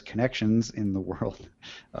somehow has connections in the world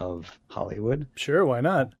of Hollywood. Sure, why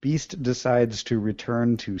not? Beast decides to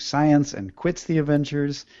return to science and quits the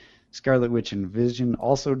Avengers. Scarlet Witch and Vision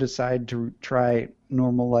also decide to try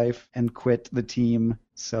normal life and quit the team.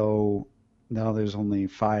 So now there's only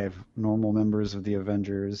 5 normal members of the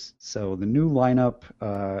Avengers. So the new lineup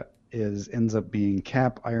ends up being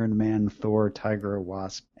Cap, Iron Man, Thor, Tigra,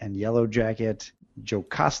 Wasp, and Yellow Jacket.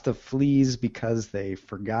 Jocasta flees because they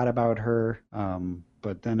forgot about her,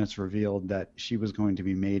 but then it's revealed that she was going to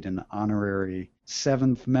be made an honorary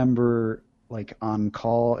 7th member, like on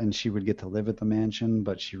call, and she would get to live at the mansion,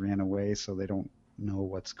 but she ran away, so they don't know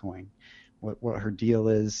what her deal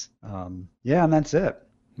is. Yeah, and that's it.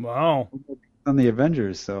 Wow. On the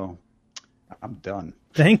Avengers, so I'm done.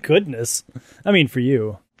 Thank goodness. I mean, for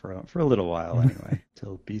you. For a little while, anyway,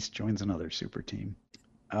 till Beast joins another super team.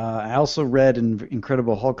 I also read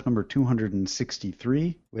Incredible Hulk number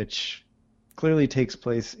 263, which clearly takes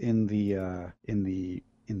place in the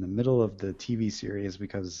middle of the TV series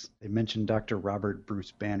because they mentioned Dr. Robert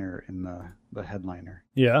Bruce Banner in the headliner.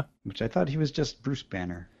 Yeah. Which I thought he was just Bruce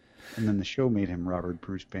Banner, and then the show made him Robert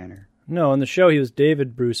Bruce Banner. No, in the show he was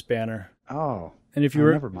David Bruce Banner. Oh. And if you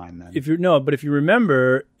never mind then. If you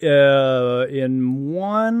remember, in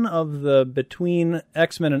one of the between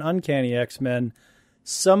X-Men and Uncanny X-Men,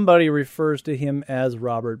 somebody refers to him as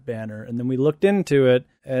Robert Banner, and then we looked into it,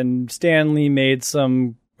 and Stan Lee made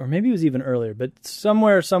some, or maybe it was even earlier, but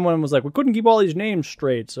somewhere someone was like, we couldn't keep all these names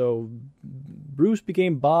straight, so Bruce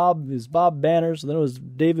became Bob, is Bob Banner, so then it was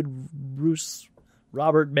David Bruce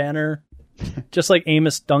Robert Banner, just like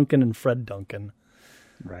Amos Duncan and Fred Duncan.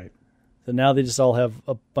 Right. So now they just all have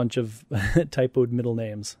a bunch of typoed middle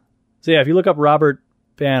names. So yeah, if you look up Robert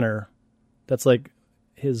Banner, that's like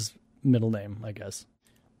his middle name, I guess.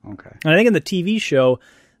 Okay. And I think in the TV show,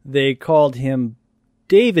 they called him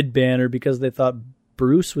David Banner because they thought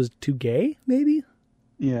Bruce was too gay, maybe?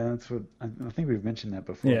 Yeah, that's what I think we've mentioned that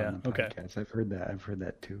before Yeah, on the okay. podcast. I've heard that. I've heard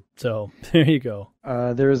that too. So there you go.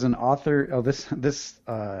 There is an author. Oh, this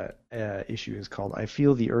issue is called "I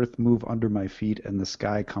Feel the Earth Move Under My Feet and the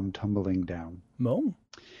Sky Come Tumbling Down." Mo.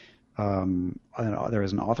 There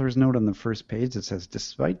is an author's note on the first page that says,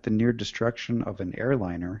 "Despite the near destruction of an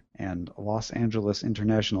airliner and Los Angeles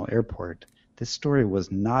International Airport, this story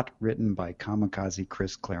was not written by kamikaze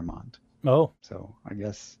Chris Claremont." Oh, So I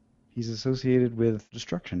guess he's associated with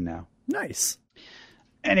destruction now. nice.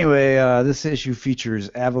 Anyway, this issue features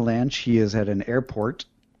Avalanche. He is at an airport,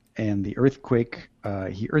 and the earthquake.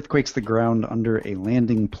 He earthquakes the ground under a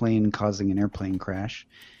landing plane, causing an airplane crash.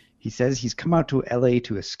 He says he's come out to LA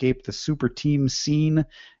to escape the super team scene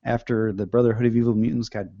after the Brotherhood of Evil Mutants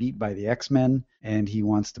got beat by the X-Men, and he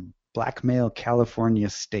wants to blackmail California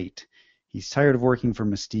State. He's tired of working for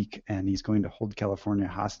Mystique, and he's going to hold California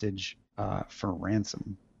hostage for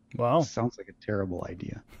ransom. Wow. Sounds like a terrible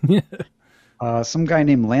idea. Some guy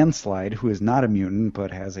named Landslide, who is not a mutant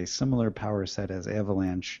but has a similar power set as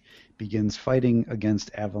Avalanche, begins fighting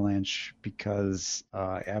against Avalanche because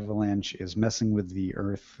Avalanche is messing with the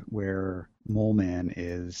Earth where Mole Man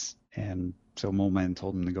is, and so Mole Man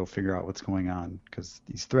told him to go figure out what's going on because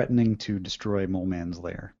he's threatening to destroy Mole Man's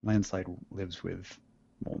lair. Landslide lives with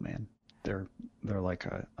Mole Man. They're like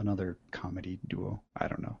another comedy duo. I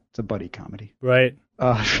don't know. It's a buddy comedy. Right.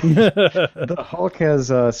 The Hulk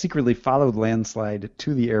has secretly followed Landslide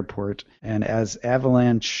to the airport, and as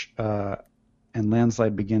Avalanche and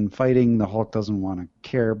Landslide begin fighting, the Hulk doesn't want to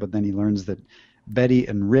care, but then he learns that Betty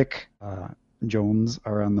and Rick Jones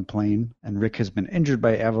are on the plane, and Rick has been injured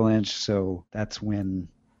by Avalanche, so that's when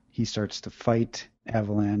he starts to fight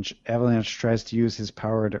Avalanche. Avalanche tries to use his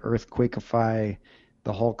power to earthquakeify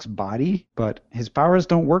the Hulk's body, but his powers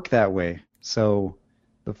don't work that way, so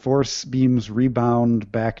the force beams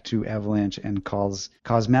rebound back to Avalanche and cause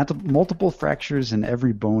multiple fractures in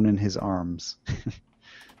every bone in his arms.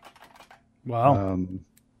 Wow.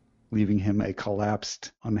 Leaving him a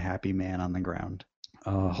collapsed, unhappy man on the ground.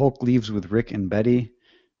 Hulk leaves with Rick and Betty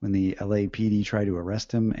when the LAPD try to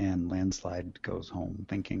arrest him, and Landslide goes home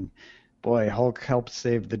thinking, boy, Hulk helped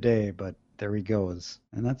save the day, but there he goes.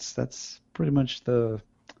 And that's pretty much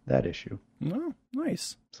that issue. Oh,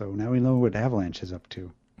 nice. So now we know what Avalanche is up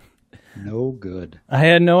to. No good. I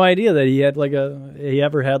had no idea that he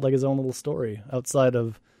ever had his own little story outside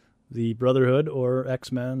of the Brotherhood or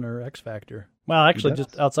X-Men or X-Factor. Well, actually,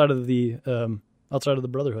 just outside of the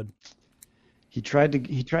Brotherhood. He tried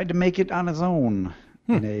to make it on his own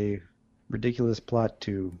in a ridiculous plot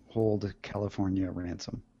to hold California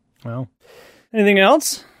ransom. Well, anything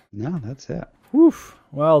else? No, that's it. Whew.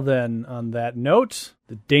 Well then, on that note,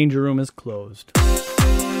 the Danger Room is closed.